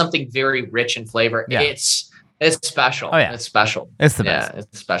or just something very rich in flavor. Yeah. It's special. Oh, yeah. It's special. It's the best. Yeah,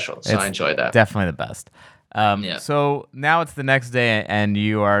 it's special. So I enjoy that. Definitely the best. So now it's the next day and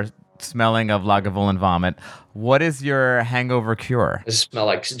you are smelling of Lagavulin vomit. What is your hangover cure? It smells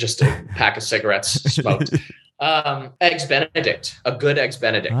like just a pack of cigarettes smoked. Eggs Benedict. A good Eggs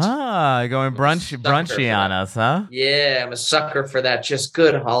Benedict. Going brunchy on us, huh? Yeah, I'm a sucker for that. Just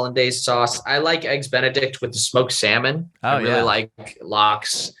good hollandaise sauce. I like Eggs Benedict with the smoked salmon. I really like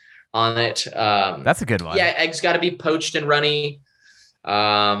lox on it. That's a good one. Yeah, eggs got to be poached and runny.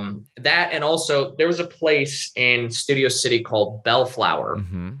 That, and also there was a place in Studio City called Bellflower,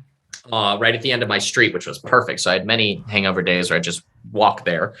 right at the end of my street, which was perfect. So I had many hangover days where I just walked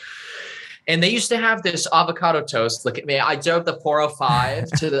there. And they used to have this avocado toast. Look at me. I drove the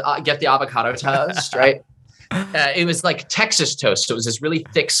 405 to get the avocado toast, right? It was like Texas toast. So it was this really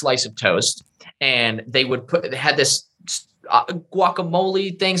thick slice of toast. And they had this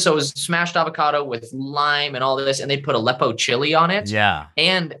guacamole thing. So it was smashed avocado with lime and all this. And they put Aleppo chili on it. Yeah.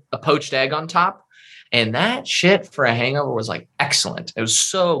 And a poached egg on top. And that shit for a hangover was like excellent. It was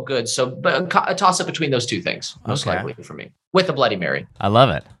so good. So, but a toss up between those two things, most Okay. likely for me, with a Bloody Mary. I love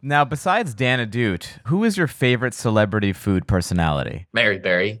it. Now, besides Dana Doot, who is your favorite celebrity food personality? Mary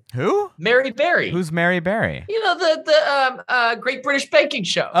Berry. Who? Mary Berry. Who's Mary Berry? You know, the Great British Baking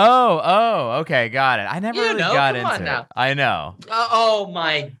Show. Oh, okay, got it. I never You really know, got come on into it. now. I know. Oh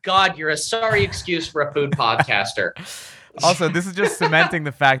my God, you're a sorry excuse for a food podcaster. Also, this is just cementing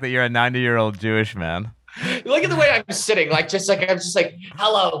the fact that you're a 90-year-old Jewish man. Look at the way I'm sitting, I'm just like,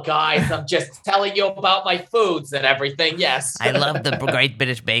 hello guys, I'm just telling you about my foods and everything. Yes, I love the Great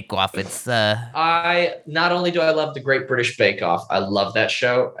British Bake Off. It's I not only do I love the Great British Bake Off, I love that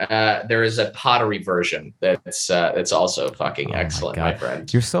show. There is a pottery version that's also fucking excellent, my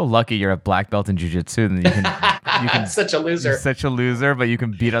friend. You're so lucky. You're a black belt in jiu-jitsu, and you can Such a loser. You're such a loser, but you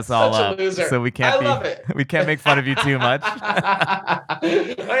can beat us all Such a up. loser. So we can't I love it. We can't make fun of you too much.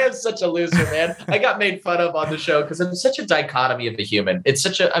 I am such a loser, man. I got made fun of on the show because I'm such a dichotomy of a human.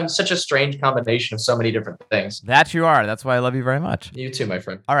 I'm such a strange combination of so many different things. That you are. That's why I love you very much. You too, my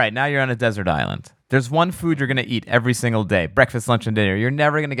friend. All right, now you're on a desert island. There's one food you're going to eat every single day. Breakfast, lunch, and dinner. You're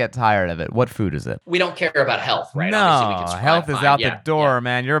never going to get tired of it. What food is it? We don't care about health, right? No, Obviously, we can survive health is fine. out Yeah, the door, yeah.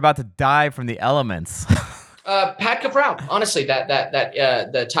 man. You're about to die from the elements. Pad Brown. Honestly,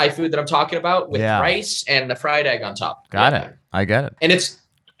 the Thai food that I'm talking about with Yeah. rice and the fried egg on top. Got Yeah. it. I get it. And it's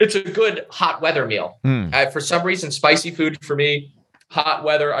a good hot weather meal. For some reason, spicy food for me, hot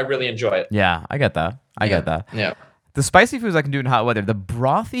weather, I really enjoy it. Yeah, I get that. I get that. Yeah. The spicy foods I can do in hot weather. The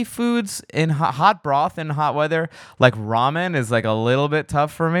brothy foods in hot broth in hot weather, like ramen, is like a little bit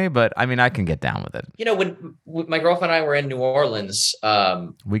tough for me. But I mean, I can get down with it. You know, when my girlfriend and I were in New Orleans,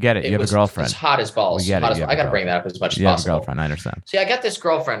 We get it. You have a girlfriend. It's hot as balls. We get it. Hot as- You have I a got to bring girlfriend. that up as much as You have a possible. girlfriend. I understand. See, I got this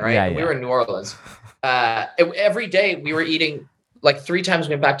girlfriend, right? Yeah, And we yeah. were in New Orleans. Every day we were eating, like 3 times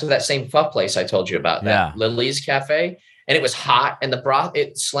we went back to that same pho place I told you about, that Lily's Cafe. And it was hot and the broth,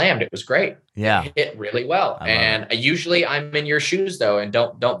 it slammed. It was great. Yeah. It hit really well. I love And usually I'm in your shoes though, and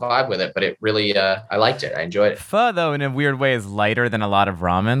don't vibe with it, but it really, I liked it. I enjoyed it. Pho, though, in a weird way, is lighter than a lot of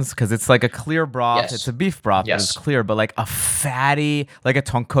ramens because it's like a clear broth. Yes. It's a beef broth, but it's Yes. clear. But like a fatty, like a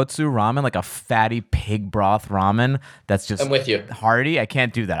tonkotsu ramen, like a fatty pig broth ramen that's just I'm with you. hearty. I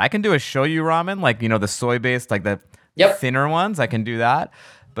can't do that. I can do a shoyu ramen, like, the soy-based, like the Yep. thinner ones. I can do that.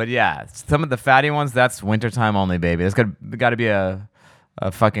 But yeah, some of the fatty ones, that's wintertime only, baby. There's got to be a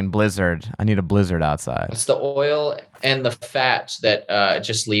fucking blizzard. I need a blizzard outside. It's the oil and the fat that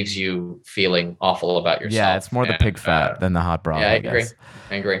just leaves you feeling awful about yourself. Yeah, it's more the pig fat than the hot broth, Yeah, I agree. guess.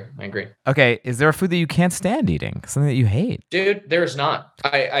 I agree. Okay, is there a food that you can't stand eating? Something that you hate? Dude, there's not.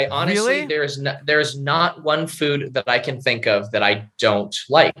 I honestly, Really? there's not one food that I can think of that I don't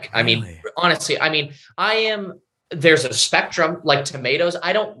like. I mean, Really? honestly, there's a spectrum. Like tomatoes,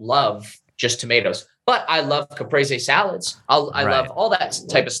 I don't love just tomatoes, but I love caprese salads. I Right. love all that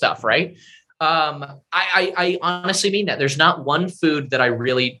type of stuff, right? I honestly mean that. There's not one food that I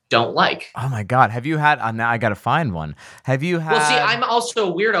really don't like. Oh my God. Have you had, now I got to find one. Have you had? Well, see, I'm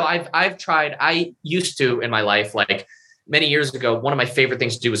also a weirdo. I've tried. I used to in my life, like many years ago. One of my favorite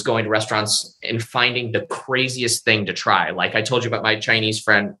things to do was going to restaurants and finding the craziest thing to try. Like I told you about my Chinese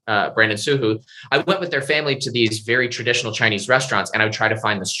friend Brandon Suhu. I went with their family to these very traditional Chinese restaurants, and I would try to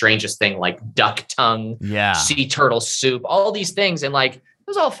find the strangest thing, like duck tongue, Yeah. sea turtle soup, all these things, and like.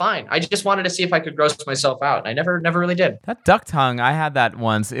 It was all fine. I just wanted to see if I could gross myself out. And I never really did. That duck tongue, I had that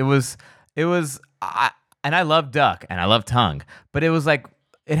once. And I love duck and I love tongue, but it was like,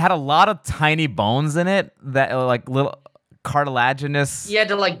 it had a lot of tiny bones in it that like little cartilaginous. You had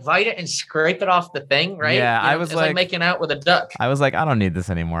to like bite it and scrape it off the thing, right? Yeah, You know, I was it's like like- making out with a duck. I was like, I don't need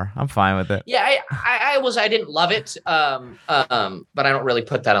this anymore. I'm fine with it. Yeah, I didn't love it. But I don't really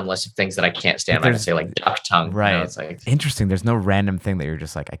put that on the list of things that I can't stand. But I would there's- say like duck tongue. Right. You know, it's like Interesting. There's no random thing that you're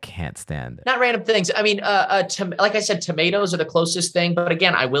just like, I can't stand it. not random things. I mean, like I said, tomatoes are the closest thing. But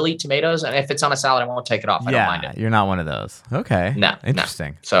again, I will eat tomatoes, and if it's on a salad, I won't take it off. I don't mind it. You're not one of those. Okay. No, no.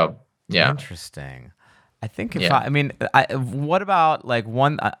 Interesting. So yeah, Interesting. I think if Yeah. what about like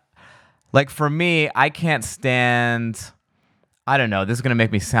one, like for me, I can't stand, I don't know, this is going to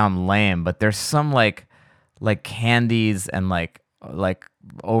make me sound lame, but there's some like candies and like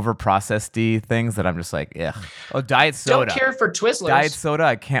over processed things that I'm just like, ugh. Oh, diet soda. don't care for Twizzlers. Diet soda,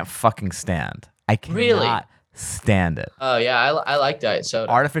 I can't fucking stand. I cannot Really? stand it. Oh yeah, I like diet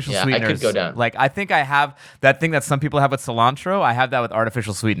soda. Artificial yeah, sweeteners. I could go down. Like I think I have that thing that some people have with cilantro. I have that with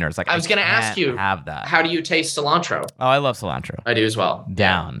artificial sweeteners. Like I was gonna ask can't you, have that. How do you taste cilantro? Oh, I love cilantro. I do as well.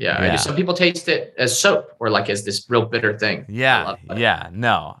 Down. Yeah, I Yeah. do. Some people taste it as soap or like as this real bitter thing. I Yeah, love it. yeah.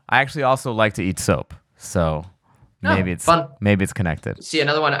 No, I actually also like to eat soap. So No, maybe it's fun. maybe it's connected. See,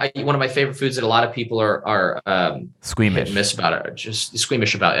 another one. One of my favorite foods that a lot of people are hit Squeamish. and miss about it. Just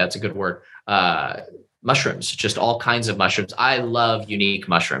squeamish about it. That's a good word. Mushrooms, just all kinds of mushrooms. I love unique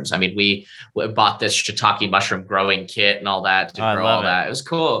mushrooms. I mean, we bought this shiitake mushroom growing kit and all that to grow all that. It was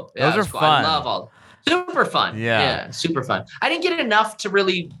cool. Yeah, Those are cool. fun. I love all. Super fun. Yeah, super fun. I didn't get enough to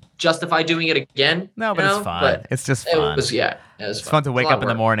really justify doing it again. No, but it's fun. But it's just fun. It was it's fun to wake up in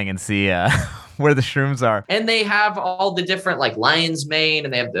the morning and see where the shrooms are. And they have all the different like lion's mane,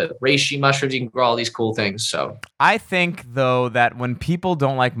 and they have the reishi mushrooms. You can grow all these cool things. So I think though that when people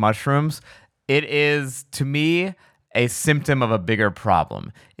don't like mushrooms, it is to me a symptom of a bigger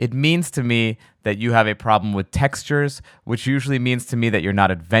problem. It means to me that you have a problem with textures, which usually means to me that you're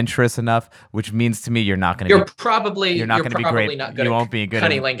not adventurous enough, which means to me you're not going to be great. You won't be good.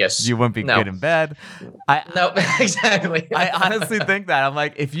 Cunnilingus. You won't be good in bed. No, exactly. I honestly think that. I'm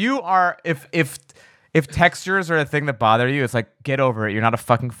like, if textures are a thing that bother you, it's like, get over it. You're not a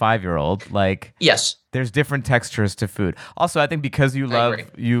fucking 5-year-old. Like, yes, there's different textures to food. Also, I think because you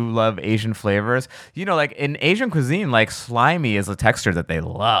love Asian flavors, like in Asian cuisine, like slimy is a texture that they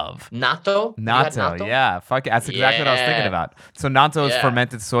love. Natto? Natto, yeah. Fuck it. That's exactly what I was thinking about. So natto is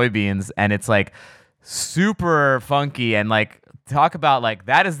fermented soybeans, and it's like super funky, and like talk about like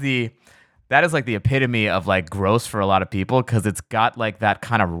that is like the epitome of like gross for a lot of people, because it's got like that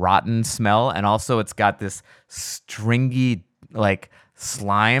kind of rotten smell, and also it's got this stringy like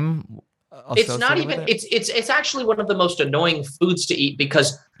slime. It's not even. It's actually one of the most annoying foods to eat,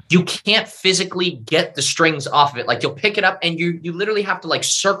 because you can't physically get the strings off of it. Like you'll pick it up and you literally have to like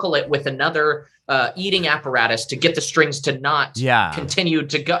circle it with another eating apparatus to get the strings to not continue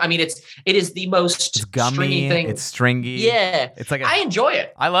to go. I mean, it is the most gummy, stringy thing. It's stringy. Yeah. It's like I enjoy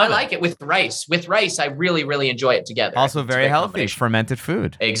it. I like it with rice. With rice, I really, really enjoy it together. Also very healthy, fermented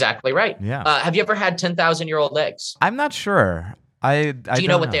food. Exactly right. Yeah. Have you ever had 10,000-year-old eggs? I'm not sure. Do you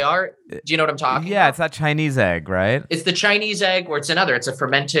know what they are? Do you know what I'm talking about? Yeah, it's that Chinese egg, right? It's the Chinese egg, or it's a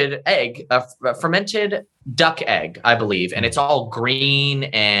fermented egg, a fermented duck egg, I believe. And it's all green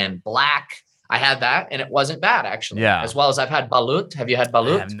and black. I had that, and it wasn't bad, actually. Yeah. As well as I've had balut. Have you had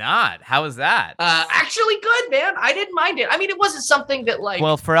balut? I have not. How is that? Actually good, man. I didn't mind it. I mean, it wasn't something that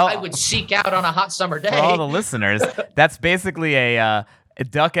I would seek out on a hot summer day. For all the listeners, that's basically a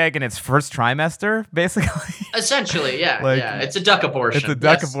duck egg in its first trimester, basically. Essentially, yeah. It's a duck abortion. It's a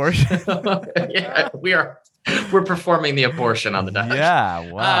duck abortion. Yeah, we're performing the abortion on the duck.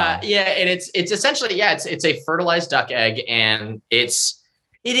 Yeah, wow. And it's essentially, it's a fertilized duck egg, and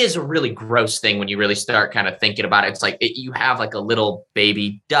it is a really gross thing when you really start kind of thinking about it. It's like you have like a little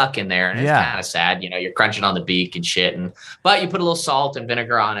baby duck in there, and it's kind of sad. You're crunching on the beak and shit, but you put a little salt and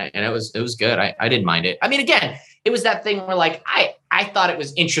vinegar on it, and it was good. I didn't mind it. I mean, again, it was that thing where like I thought it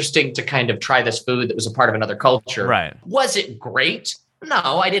was interesting to kind of try this food that was a part of another culture. Right. Was it great? No,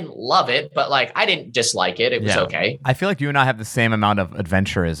 I didn't love it, but like I didn't dislike it. It was okay. I feel like you and I have the same amount of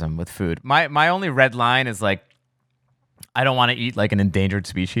adventurism with food. My only red line is like, I don't want to eat like an endangered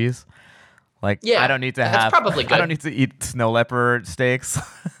species. Like, I don't need to have. Probably good. I don't need to eat snow leopard steaks.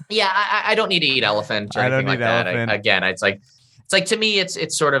 Yeah, I don't need to eat elephant or anything like that. Again, it's like to me,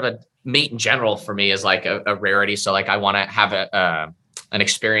 it's sort of a meat in general for me is like a rarity. So like I want to have an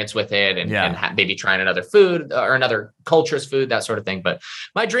experience with it and maybe trying another food or another culture's food, that sort of thing. But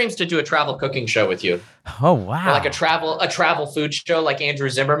my dream's to do a travel cooking show with you. Oh, wow. Or like a travel food show like Andrew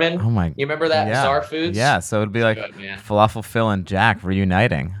Zimmerman. Oh my. You remember that? Bizarre Foods? Yeah. So it'd be like Falafel Phil and Jack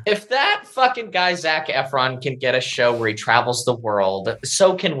reuniting. If that fucking guy, Zac Efron, can get a show where he travels the world,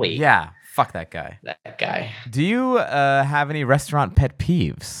 so can we. Yeah. Fuck that guy. That guy. Do you have any restaurant pet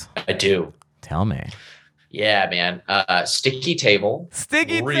peeves? I do. Tell me. Yeah, man. Sticky table.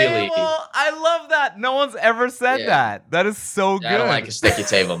 Sticky table. I love that. No one's ever said that. That is so good. I don't like a sticky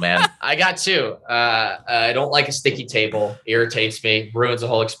table, man. I got two. I don't like a sticky table. Irritates me. Ruins the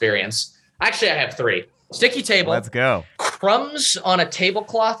whole experience. Actually, I have three. Sticky table. Let's go. Crumbs on a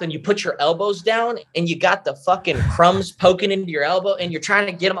tablecloth, and you put your elbows down, and you got the fucking crumbs poking into your elbow, and you're trying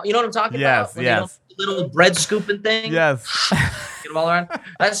to get them. You know what I'm talking about? Yes. Little bread scooping thing. Yes. Get them all around.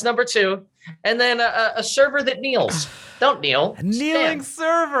 That's number two. And then a server that kneels. Don't kneel. Kneeling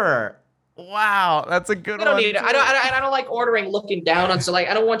server. Wow, that's a good one. I don't like ordering looking down on. So like,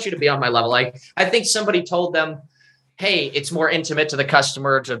 I don't want you to be on my level. Like, I think somebody told them, hey, it's more intimate to the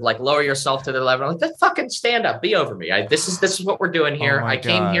customer to like lower yourself to their level. I'm like, then fucking stand up, be over me. This is what we're doing here. I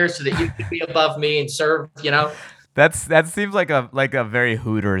came here so that you could be above me and serve. That seems like a very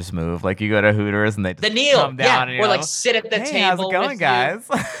Hooters move. Like you go to Hooters and they just kneel, come down and or like sit at the table. How's it going, guys?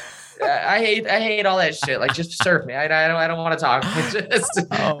 I hate all that shit. Like, just serve me. I don't want to talk.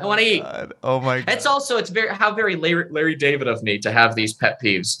 I want to eat. Oh my god. It's very Larry David of me to have these pet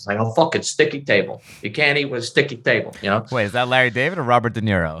peeves. It's like, oh, fucking sticky table. You can't eat with a sticky table. Wait, is that Larry David or Robert De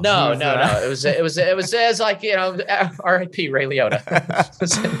Niro? No. It was like, R.I.P. Ray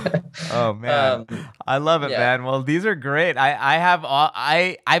Liotta. Oh man, I love it, man. Well, these are great.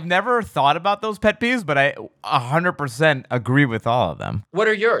 I've never thought about those pet peeves, but I 100% agree with all of them. What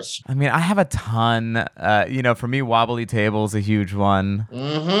are yours? I mean, I have a ton. For me, wobbly table is a huge one.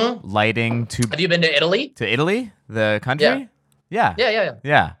 Mm-hmm. Lighting to. Have you been to Italy? To Italy, the country? Yeah.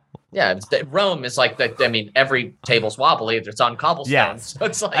 Yeah. Yeah, Rome is like every table's wobbly. It's on cobblestone, Yeah. so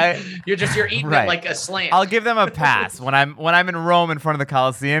it's like you're eating right. it like a slant. I'll give them a pass when I'm in Rome in front of the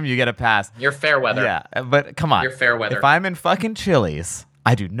Colosseum. You get a pass. You're fair weather. Yeah, but come on. You're fair weather. If I'm in fucking Chili's,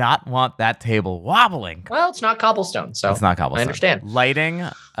 I do not want that table wobbling. Well, it's not cobblestone, so it's not cobblestone. I understand. Lighting,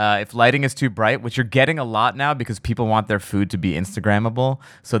 if lighting is too bright, which you're getting a lot now because people want their food to be Instagrammable,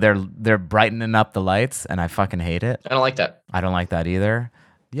 so they're brightening up the lights, and I fucking hate it. I don't like that. I don't like that either.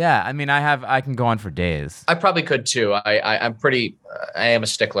 Yeah, I mean, I can go on for days. I probably could too. I am a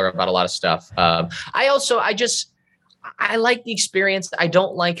stickler about a lot of stuff. I like the experience.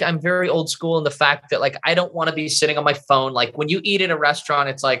 I'm very old school in the fact that like, I don't want to be sitting on my phone. Like when you eat at a restaurant,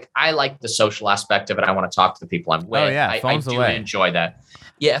 it's like, I like the social aspect of it. I want to talk to the people I'm with. Oh yeah, phones I do away. Enjoy that.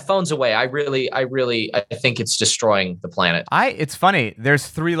 Yeah, phones away. I think it's destroying the planet. It's funny. There's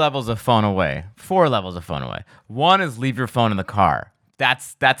 3 levels of phone away, 4 levels of phone away. One is leave your phone in the car.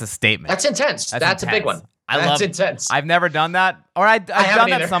 That's a statement. That's intense. That's a big one. That's intense. I've never done that. Or I've done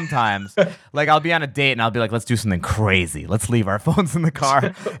that either. sometimes. Like I'll be on a date and I'll be like, let's do something crazy. Let's leave our phones in the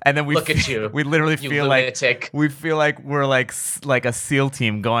car. And then Look at you. We literally you feel lunatic. like we feel like we're like a SEAL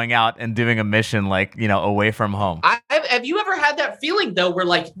team going out and doing a mission away from home. Have you ever had that feeling though where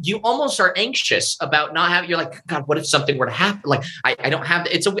like you almost are anxious about not having, you're like, God, what if something were to happen? Like I don't have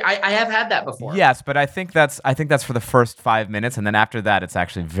I have had that before. Yes, but I think that's for the first 5 minutes, and then after that it's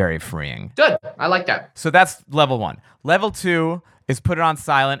actually very freeing. Good. I like that. So that's level 1. Level 2 is put it on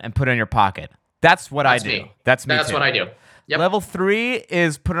silent and put it in your pocket. That's what I do. Me. That's me. That's too. what I do. Yep. Level 3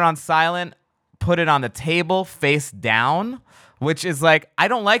 is put it on silent, put it on the table face down, which is like, I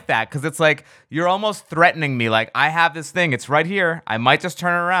don't like that because it's like you're almost threatening me. Like, I have this thing. It's right here. I might just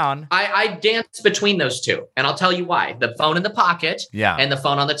turn it around. I dance between those two, and I'll tell you why. The phone in the pocket and the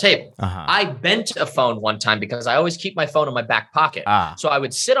phone on the table. Uh-huh. I bent a phone one time because I always keep my phone in my back pocket. So I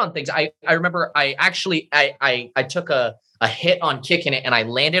would sit on things. I remember I took a hit on kicking it and I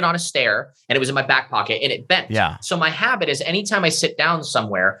landed on a stair and it was in my back pocket and it bent. Yeah. So my habit is anytime I sit down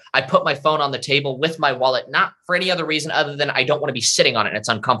somewhere, I put my phone on the table with my wallet, not for any other reason other than I don't want to be sitting on it and it's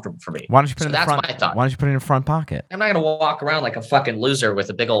uncomfortable for me. Why don't you put it in the that's front? my thought. Why don't you put it in the front pocket? I'm not going to walk around like a fucking loser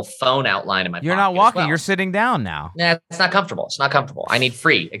with a big old phone outline in my pocket. You're not walking. Well. You're sitting down now. Nah, it's not comfortable. It's not comfortable. I need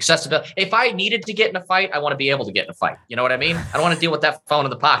free accessibility. If I needed to get in a fight, I want to be able to get in a fight. You know what I mean? I don't want to deal with that phone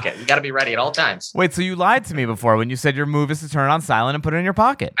in the pocket. You got to be ready at all times. Wait, so you lied to me before when you said your move is to turn it on silent and put it in your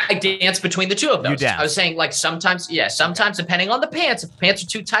pocket. I dance between the two of those. You dance. I was saying like sometimes depending on the pants, if the pants are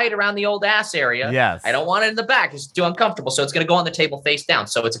too tight around the old ass area, yes. I don't want it in the back. It's too uncomfortable. So it's going to go on the table face down.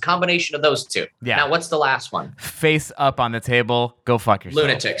 So it's a combination of those two. Yeah. Now, what's the last one? Face up on the table. Go fuck yourself.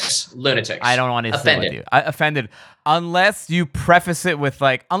 Lunatics. I don't want to sit with you. Offended. Unless you preface it with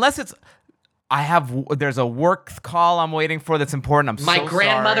like, there's a work call I'm waiting for that's important. My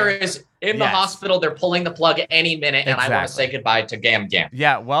grandmother is in the hospital. They're pulling the plug any minute, and I want to say goodbye to Gam Gam.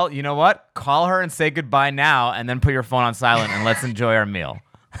 Yeah, well, you know what? Call her and say goodbye now, and then put your phone on silent, and let's enjoy our meal.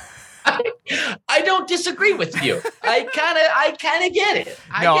 I don't disagree with you. I kind of get it.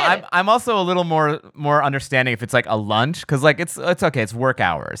 I'm also a little more understanding if it's like a lunch, because like it's okay. It's work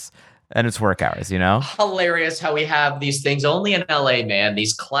hours. And it's work hours, you know? Hilarious how we have these things only in LA, man.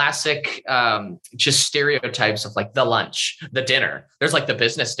 These classic just stereotypes of like the lunch, the dinner. There's like the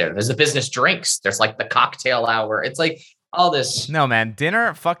business dinner. There's the business drinks. There's like the cocktail hour. It's like all this. No, man.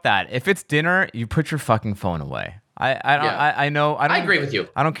 Dinner, fuck that. If it's dinner, you put your fucking phone away. I know. I agree with you.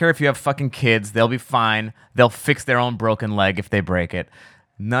 I don't care if you have fucking kids. They'll be fine. They'll fix their own broken leg if they break it.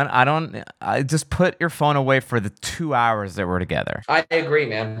 I just put your phone away for the 2 hours that we're together. I agree,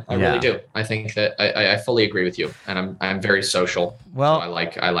 man. I really do. I think that I fully agree with you, and I'm very social. Well,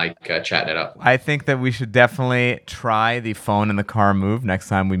 so I like chatting it up. I think that we should definitely try the phone in the car move next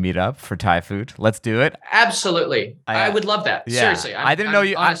time we meet up for Thai food. Let's do it. Absolutely, I would love that. Yeah. Seriously, I didn't know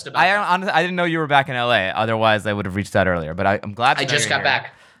you. I didn't know you were back in LA. Otherwise, I would have reached out earlier. But I'm glad. I just got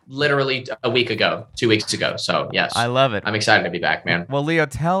back. Literally a week ago, 2 weeks ago. So yes, I love it. I'm excited to be back, man. Well, Leo,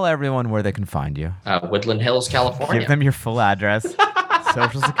 tell everyone where they can find you. Woodland Hills, California. Give them your full address.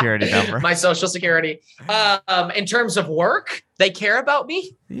 Social security number. My social security. In terms of work, they care about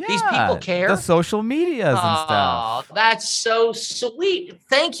me. Yeah, These people care. The social medias and stuff. Oh, that's so sweet.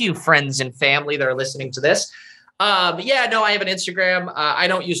 Thank you, friends and family that are listening to this. I have an Instagram. I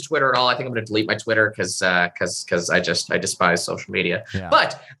don't use Twitter at all. I think I'm going to delete my Twitter because I despise social media. Yeah.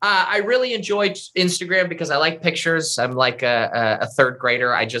 But I really enjoyed Instagram because I like pictures. I'm like a third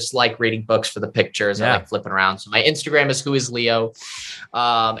grader. I just like reading books for the pictures. Yeah. I like flipping around. So my Instagram is Who Is Leo,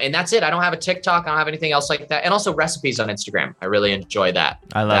 and that's it. I don't have a TikTok. I don't have anything else like that. And also recipes on Instagram. I really enjoy that.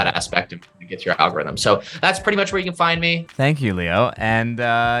 I love that it. aspect of it gets your algorithm. So that's pretty much where you can find me. Thank you, Leo. And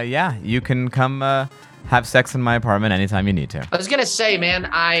you can come have sex in my apartment anytime you need to. I was gonna say, man,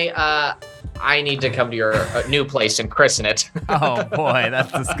 I need to come to your new place and christen it. Oh boy,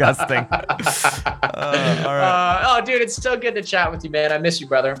 that's disgusting. All right. Dude, it's so good to chat with you, man. I miss you,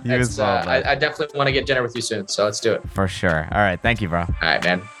 brother. You as well, bud. I definitely want to get dinner with you soon, so let's do it. For sure. All right. Thank you, bro. All right,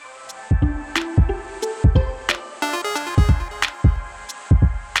 man.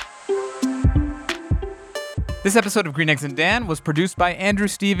 This episode of Green Eggs and Dan was produced by Andrew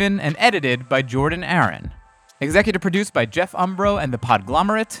Steven and edited by Jordan Aaron. Executive produced by Jeff Umbro and The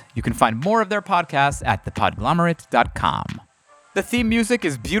Podglomerate. You can find more of their podcasts at thepodglomerate.com. The theme music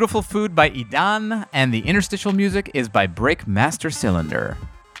is Beautiful Food by Idan, and the interstitial music is by Breakmaster Cylinder.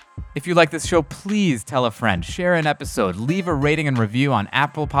 If you like this show, please tell a friend, share an episode, leave a rating and review on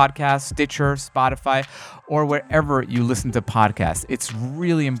Apple Podcasts, Stitcher, Spotify, or wherever you listen to podcasts. It's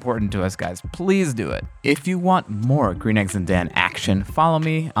really important to us, guys. Please do it. If you want more Green Eggs and Dan action, follow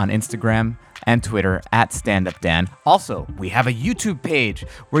me on Instagram and Twitter at StandUpDan. Also, we have a YouTube page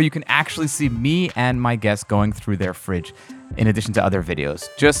where you can actually see me and my guests going through their fridge in addition to other videos.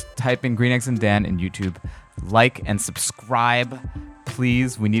 Just type in Green Eggs and Dan in YouTube, like and subscribe.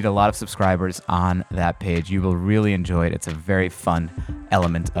 Please, we need a lot of subscribers on that page. You will really enjoy it. It's a very fun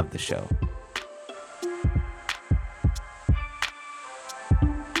element of the show.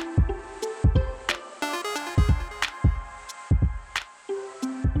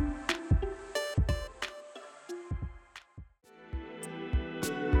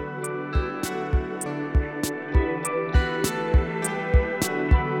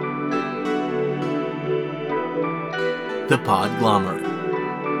 The Podglomerate,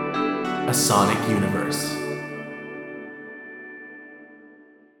 a sonic universe.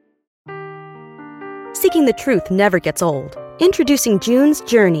 Seeking the truth never gets old. Introducing June's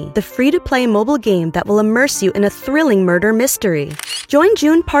Journey, the free-to-play mobile game that will immerse you in a thrilling murder mystery. Join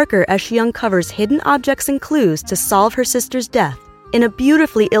June Parker as she uncovers hidden objects and clues to solve her sister's death in a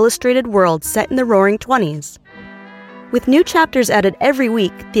beautifully illustrated world set in the Roaring '20s. With new chapters added every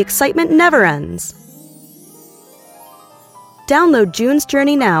week, the excitement never ends. Download June's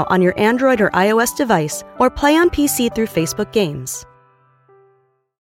Journey now on your Android or iOS device, or play on PC through Facebook Games.